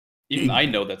Even I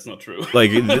know that's not true.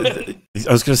 like, I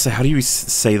was gonna say, how do you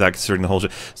say that considering the whole show?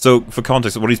 So, for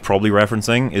context, what he's probably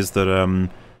referencing is that,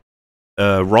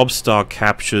 Robb Stark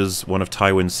captures one of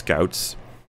Tywin's scouts.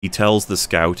 He tells the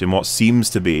scout in what seems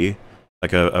to be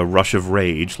like a rush of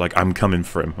rage, like, I'm coming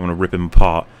for him, I'm gonna rip him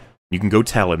apart. You can go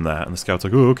tell him that, and the scout's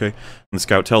like, oh, okay. And the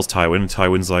scout tells Tywin, and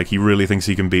Tywin's like, he really thinks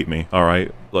he can beat me,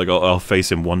 alright? Like, I'll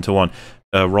face him 1-to-1.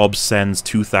 Robb sends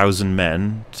 2,000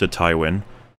 men to Tywin,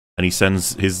 and he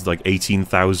sends his, like,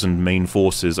 18,000 main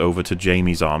forces over to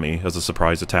Jaime's army as a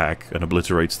surprise attack, and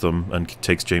obliterates them, and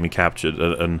takes Jaime captured,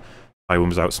 and Tywin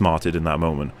was outsmarted in that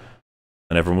moment.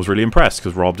 And everyone was really impressed,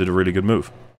 because Robb did a really good move.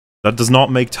 That does not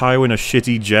make Tywin a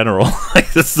shitty general.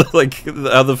 Like, this is like,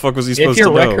 how the fuck was he supposed to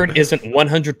know? If your record isn't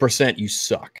 100%, you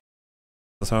suck.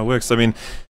 That's how it works. I mean,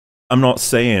 I'm not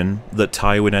saying that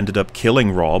Tywin ended up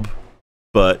killing Robb,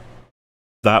 but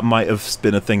that might have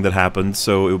been a thing that happened,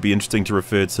 so it would be interesting to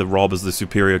refer to Robb as the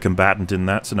superior combatant in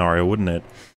that scenario, wouldn't it?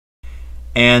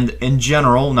 And in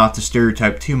general, not to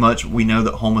stereotype too much, we know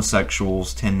that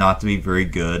homosexuals tend not to be very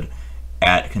good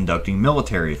at conducting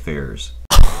military affairs.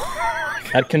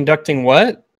 At conducting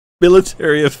what?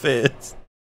 Military affairs.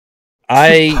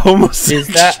 Is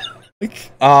that...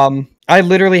 I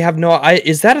literally have no...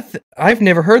 Is that I've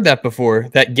never heard that before,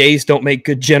 that gays don't make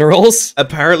good generals.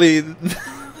 Apparently...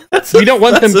 We don't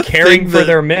want them caring for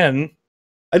their men.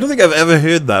 I don't think I've ever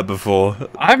heard that before.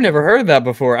 I've never heard that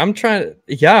before. I'm trying...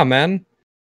 Yeah, man.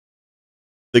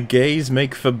 The gays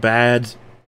make for bad...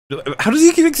 How does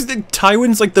he think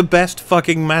Tywin's like the best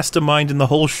fucking mastermind in the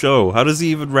whole show? How does he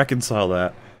even reconcile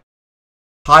that?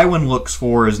 Tywin looks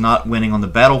for is not winning on the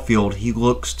battlefield. He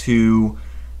looks to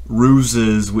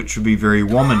ruses, which would be very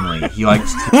womanly. He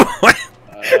likes to...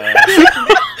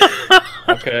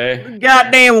 Okay.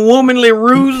 Goddamn womanly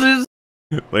ruses.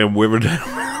 Like women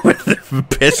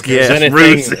with pesky ass Anything-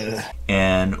 ruses.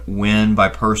 and win by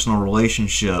personal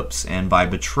relationships and by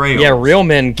betrayal. Yeah, real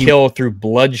men kill through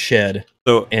bloodshed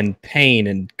So and pain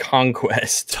and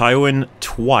conquest. Tywin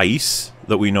twice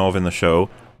that we know of in the show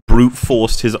brute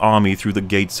forced his army through the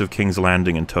gates of King's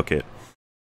Landing and took it.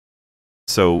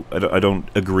 So I don't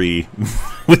agree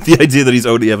with the idea that he's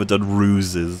only ever done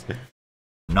ruses.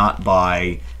 Not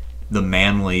by the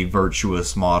manly,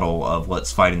 virtuous model of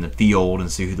let's fight in the field and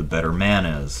see who the better man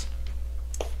is.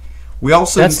 We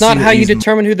also That's see not that how you he's-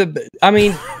 determine who the... I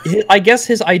mean, I guess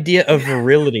his idea of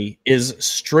virility is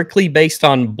strictly based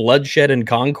on bloodshed and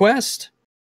conquest?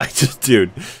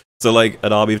 Dude. So, like,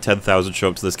 an army of 10,000 show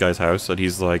up to this guy's house, and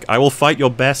he's like, I will fight your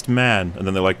best man. And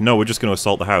then they're like, no, we're just going to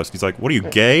assault the house. And he's like, what are you,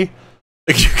 gay?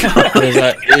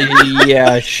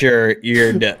 Yeah, sure,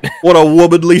 you're dead. What a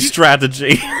womanly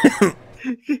strategy.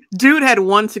 Dude had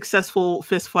one successful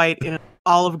fist fight in an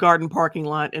Olive Garden parking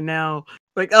lot, and now,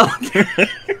 like, oh,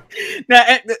 now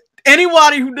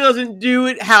anybody who doesn't do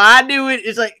it how I do it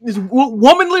is like this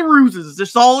womanly ruses.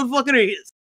 That's all it fucking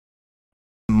is.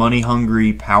 Money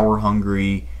hungry, power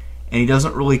hungry, and he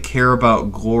doesn't really care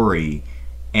about glory.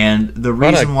 And the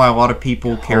reason why a lot of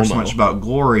people care so much about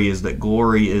glory is that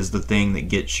glory is the thing that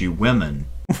gets you women.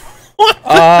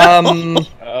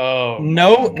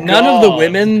 No, none of the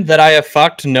women that I have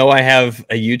fucked know I have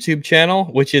a YouTube channel,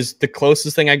 which is the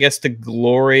closest thing, I guess, to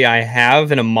glory I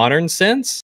have in a modern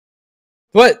sense.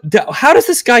 What? How does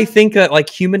this guy think that, like,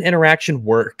 human interaction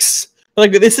works?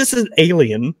 Like, this is an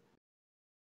alien.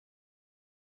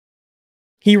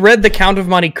 He read The Count of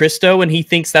Monte Cristo, and he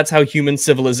thinks that's how human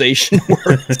civilization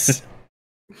works.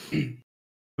 I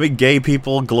mean, gay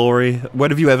people, glory.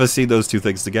 When have you ever seen those two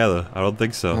things together? I don't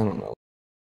think so. I don't know.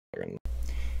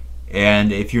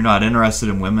 And if you're not interested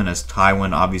in women, as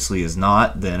Tywin obviously is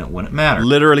not, then it wouldn't matter.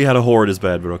 Literally had a whore in his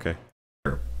bed, but okay.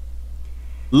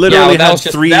 Literally that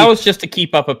had that was just to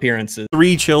keep up appearances.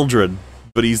 3 children,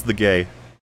 but he's the gay.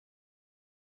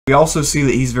 We also see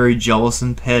that he's very jealous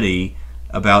and petty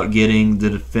about getting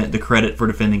the credit for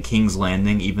defending King's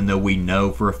Landing, even though we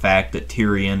know for a fact that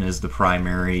Tyrion is the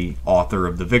primary author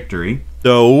of the victory.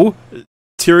 No,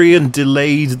 Tyrion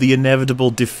delayed the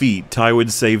inevitable defeat.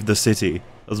 Tywin saved the city.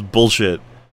 That's bullshit.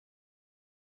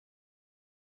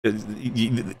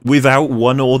 Without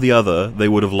one or the other, they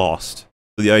would have lost.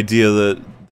 The idea that...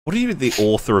 What do you mean, the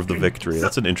author of the victory?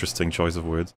 That's an interesting choice of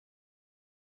words.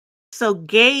 So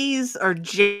gays are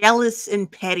jealous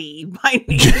and petty by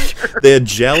nature. They're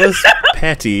jealous,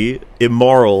 petty,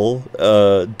 immoral,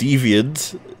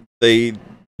 deviant. They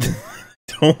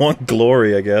don't want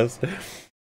glory, I guess.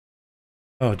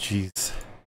 Oh, jeez.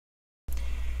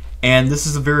 And this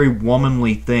is a very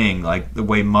womanly thing, like the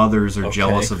way mothers are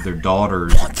jealous of their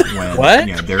daughters when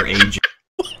you know, they're aging.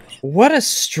 What a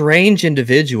strange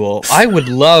individual. I would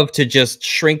love to just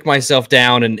shrink myself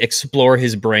down and explore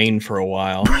his brain for a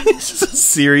while. It's just a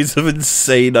series of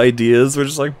insane ideas. We're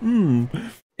just like,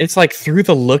 It's like Through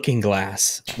the Looking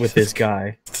Glass with this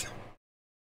guy.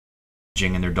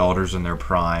 And their daughters in their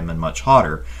prime and much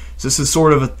hotter. So this is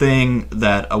sort of a thing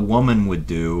that a woman would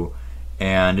do,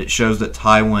 and it shows that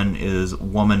Tywin is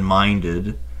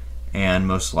woman-minded and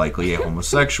most likely a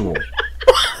homosexual.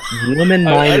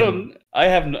 Woman-minded.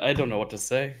 I don't know what to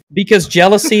say. Because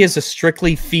jealousy is a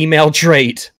strictly female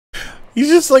trait. He's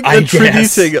just like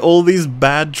attributing all these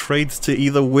bad traits to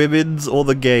either women's or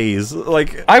the gays.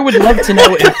 Like, I would love to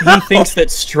know if he thinks that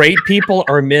straight people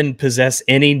or men possess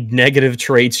any negative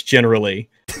traits generally,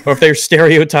 or if they're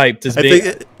stereotyped as being. I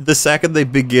think the second they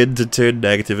begin to turn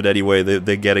negative in any way,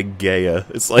 they're getting gayer.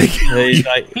 It's like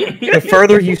the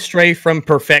further you stray from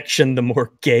perfection, the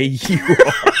more gay you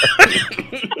are.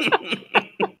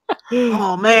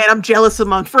 Oh man, I'm jealous of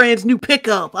my friend's new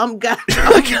pickup. I'm gonna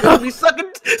be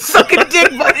sucking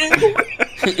dick, buddy.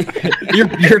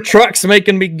 Your truck's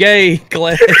making me gay,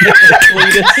 Glenn.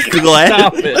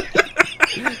 Stop it.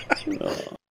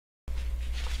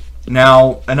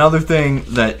 Now, another thing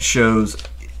that shows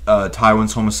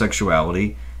Tywin's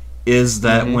homosexuality is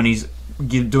that when he's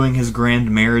doing his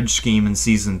grand marriage scheme in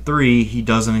Season 3, he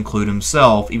doesn't include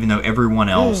himself, even though everyone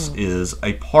else is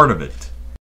a part of it.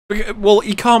 Well,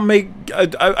 he can't make...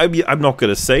 I'm not going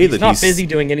to say that he's not busy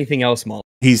doing anything else, Mal.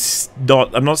 He's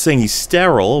not... I'm not saying he's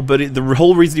sterile, but the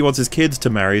whole reason he wants his kids to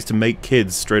marry is to make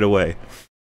kids straight away.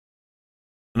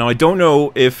 Now, I don't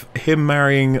know if him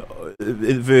marrying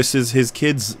versus his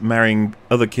kids marrying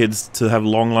other kids to have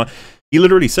long life... He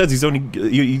literally says he's only...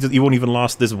 He won't even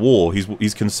last this war.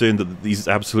 He's concerned that he's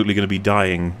absolutely going to be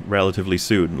dying relatively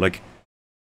soon. Like...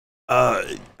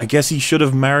 I guess he should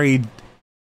have married...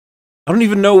 I don't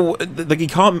even know, like, he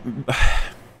can't...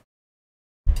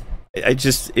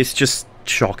 It's just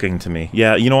shocking to me.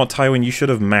 Yeah, you know what, Tywin, you should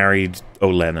have married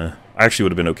Olenna. I actually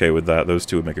would have been okay with that. Those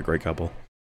two would make a great couple.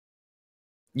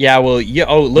 Yeah, well,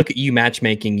 oh, look at you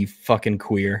matchmaking, you fucking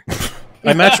queer.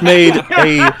 I match-made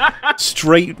a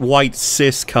straight, white,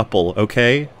 cis couple,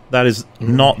 okay? That is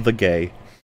not the gay.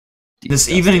 This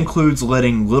even includes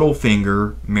letting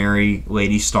Littlefinger marry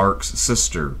Lady Stark's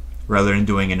sister, rather than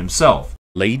doing it himself.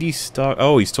 Lady Stark?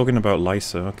 Oh, he's talking about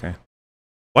Lysa, okay.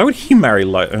 Why would he marry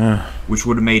Lysa? Which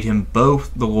would have made him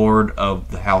both the Lord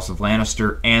of the House of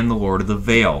Lannister and the Lord of the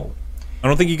Vale. I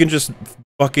don't think you can just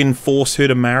fucking force her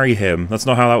to marry him. That's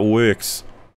not how that works.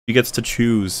 She gets to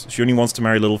choose. She only wants to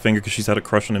marry Littlefinger because she's had a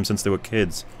crush on him since they were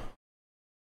kids.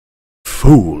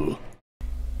 Fool.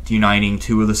 Uniting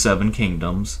 2 of the 7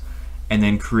 kingdoms, and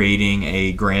then creating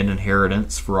a grand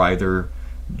inheritance for either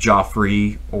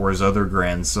Joffrey or his other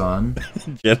grandson.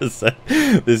 Jenna said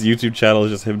this YouTube channel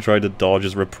is just him trying to dodge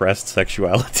his repressed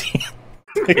sexuality.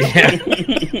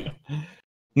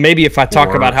 Maybe if I talk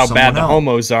Or about how bad someone the else.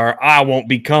 homos are, I won't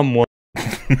become one.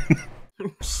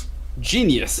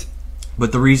 Genius.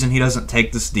 But the reason he doesn't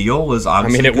take this deal is I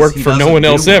obviously mean, it 'cause worked he for no doesn't one do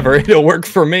else women. ever. It'll work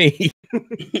for me.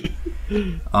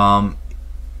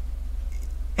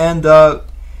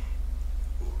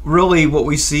 Really what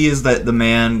we see is that the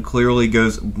man clearly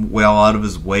goes well out of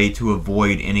his way to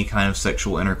avoid any kind of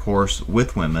sexual intercourse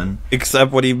with women.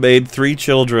 Except when he made 3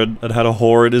 children and had a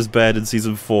whore in his bed in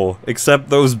season 4. Except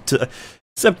those times.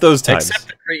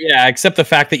 Except the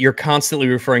fact that you're constantly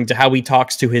referring to how he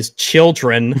talks to his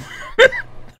children.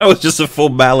 That was just a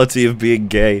formality of being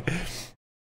gay.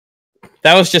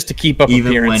 That was just to keep up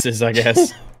Even appearances, I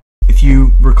guess. If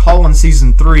you recall in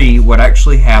season 3, what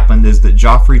actually happened is that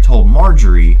Joffrey told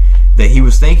Marjorie that he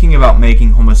was thinking about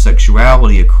making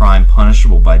homosexuality a crime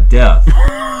punishable by death.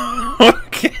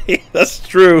 Okay, that's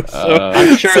true.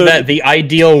 I'm sure that the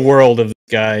ideal world of this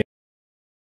guy,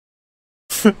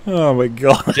 Oh my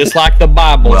god. just like the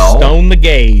Bible, Well- stone the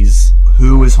gays.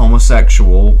 Who is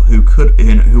homosexual,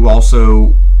 who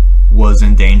also was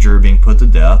in danger of being put to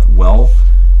death? Well,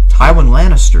 Tywin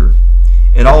Lannister.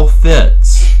 It all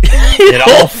fits. It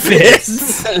all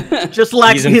fits. Just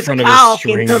like He's in his front of his cock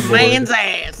in the string man's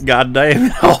ass. God damn,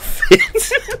 it all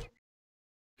fits.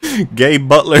 Gay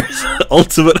butlers,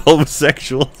 ultimate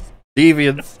homosexuals,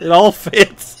 deviants, it all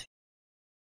fits.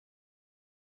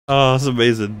 Oh, that's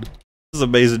amazing. This is an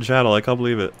amazing channel, I can't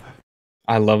believe it.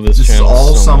 I love this This is channel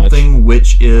all so something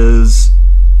which is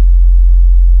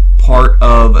part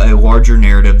of a larger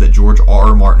narrative that George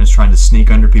R.R. Martin is trying to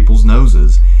sneak under people's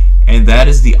noses. And that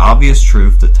is the obvious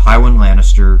truth that Tywin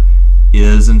Lannister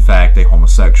is, in fact, a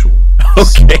homosexual.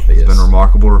 Okay. He's been a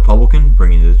remarkable Republican,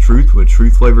 bringing the truth with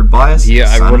truth-flavored bias. Yeah,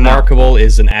 Signing out. remarkable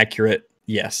is an accurate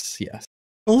yes.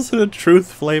 Also a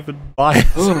truth-flavored bias.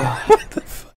 What the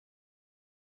fuck?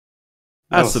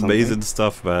 That That's was amazing something.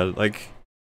 stuff, man. Like,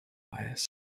 Bias.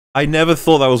 I never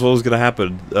thought that was what was gonna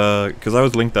happen, because I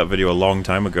was linked that video a long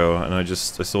time ago, and I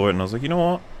saw it, and I was like, you know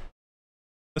what?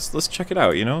 Let's check it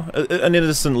out. You know, an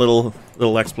innocent little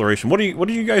exploration. What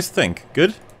do you guys think?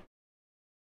 Good.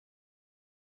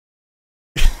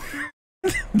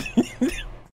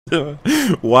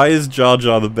 Why is Jar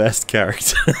Jar the best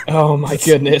character? Oh my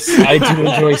goodness, I do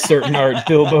enjoy certain art.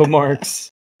 Bilbo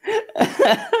Marx.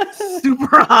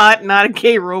 Super hot, not a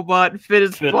gay robot, fit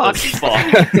as fuck.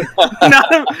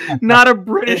 not a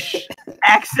British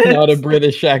accent. Not a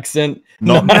British accent.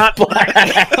 Not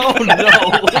black. Oh no!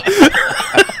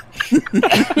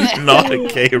 Not a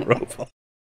gay robot.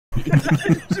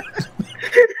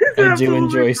 I do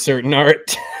enjoy certain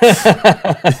art. What's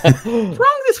wrong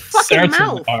with his fucking Certain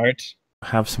mouth? art.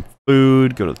 Have some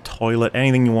food. Go to the toilet.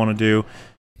 Anything you want to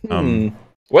do.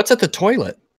 What's at the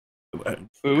toilet?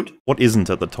 Food? What isn't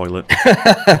at the toilet?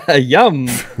 Yum.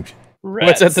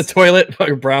 What's at the Rats.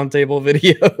 toilet? Brown table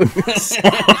videos.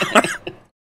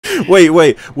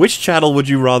 Wait. Which channel would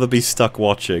you rather be stuck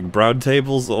watching? Brown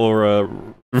Tables or a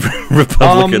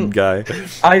Republican guy?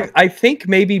 I think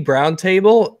maybe Brown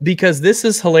Table, because this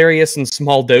is hilarious in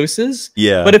small doses.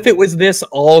 Yeah. But if it was this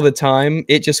all the time,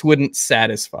 it just wouldn't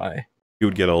satisfy. It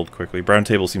would get old quickly. Brown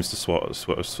Table seems to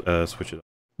switch it up.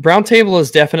 Brown Table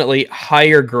is definitely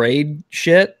higher grade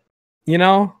shit, you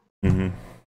know? Mm-hmm.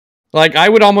 Like, I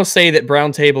would almost say that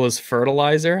Brown Table is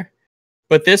fertilizer,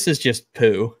 but this is just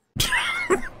poo.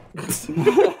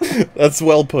 That's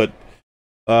well put.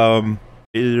 I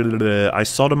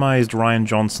sodomized Ryan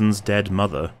Johnson's dead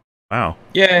mother. Wow.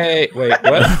 Yay! Wait,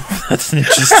 what? That's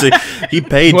interesting. He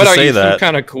paid What to are say you, some that.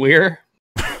 kind of queer?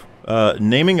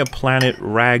 Naming a planet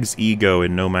rags ego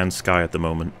in No Man's Sky at the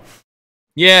moment.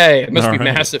 Yay! It must be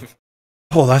Alright. massive.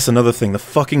 Oh, that's another thing. The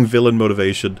fucking villain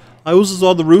motivation. I was just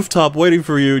on the rooftop waiting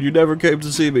for you, and you never came to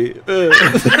see me. You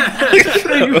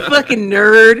fucking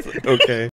nerd. Okay.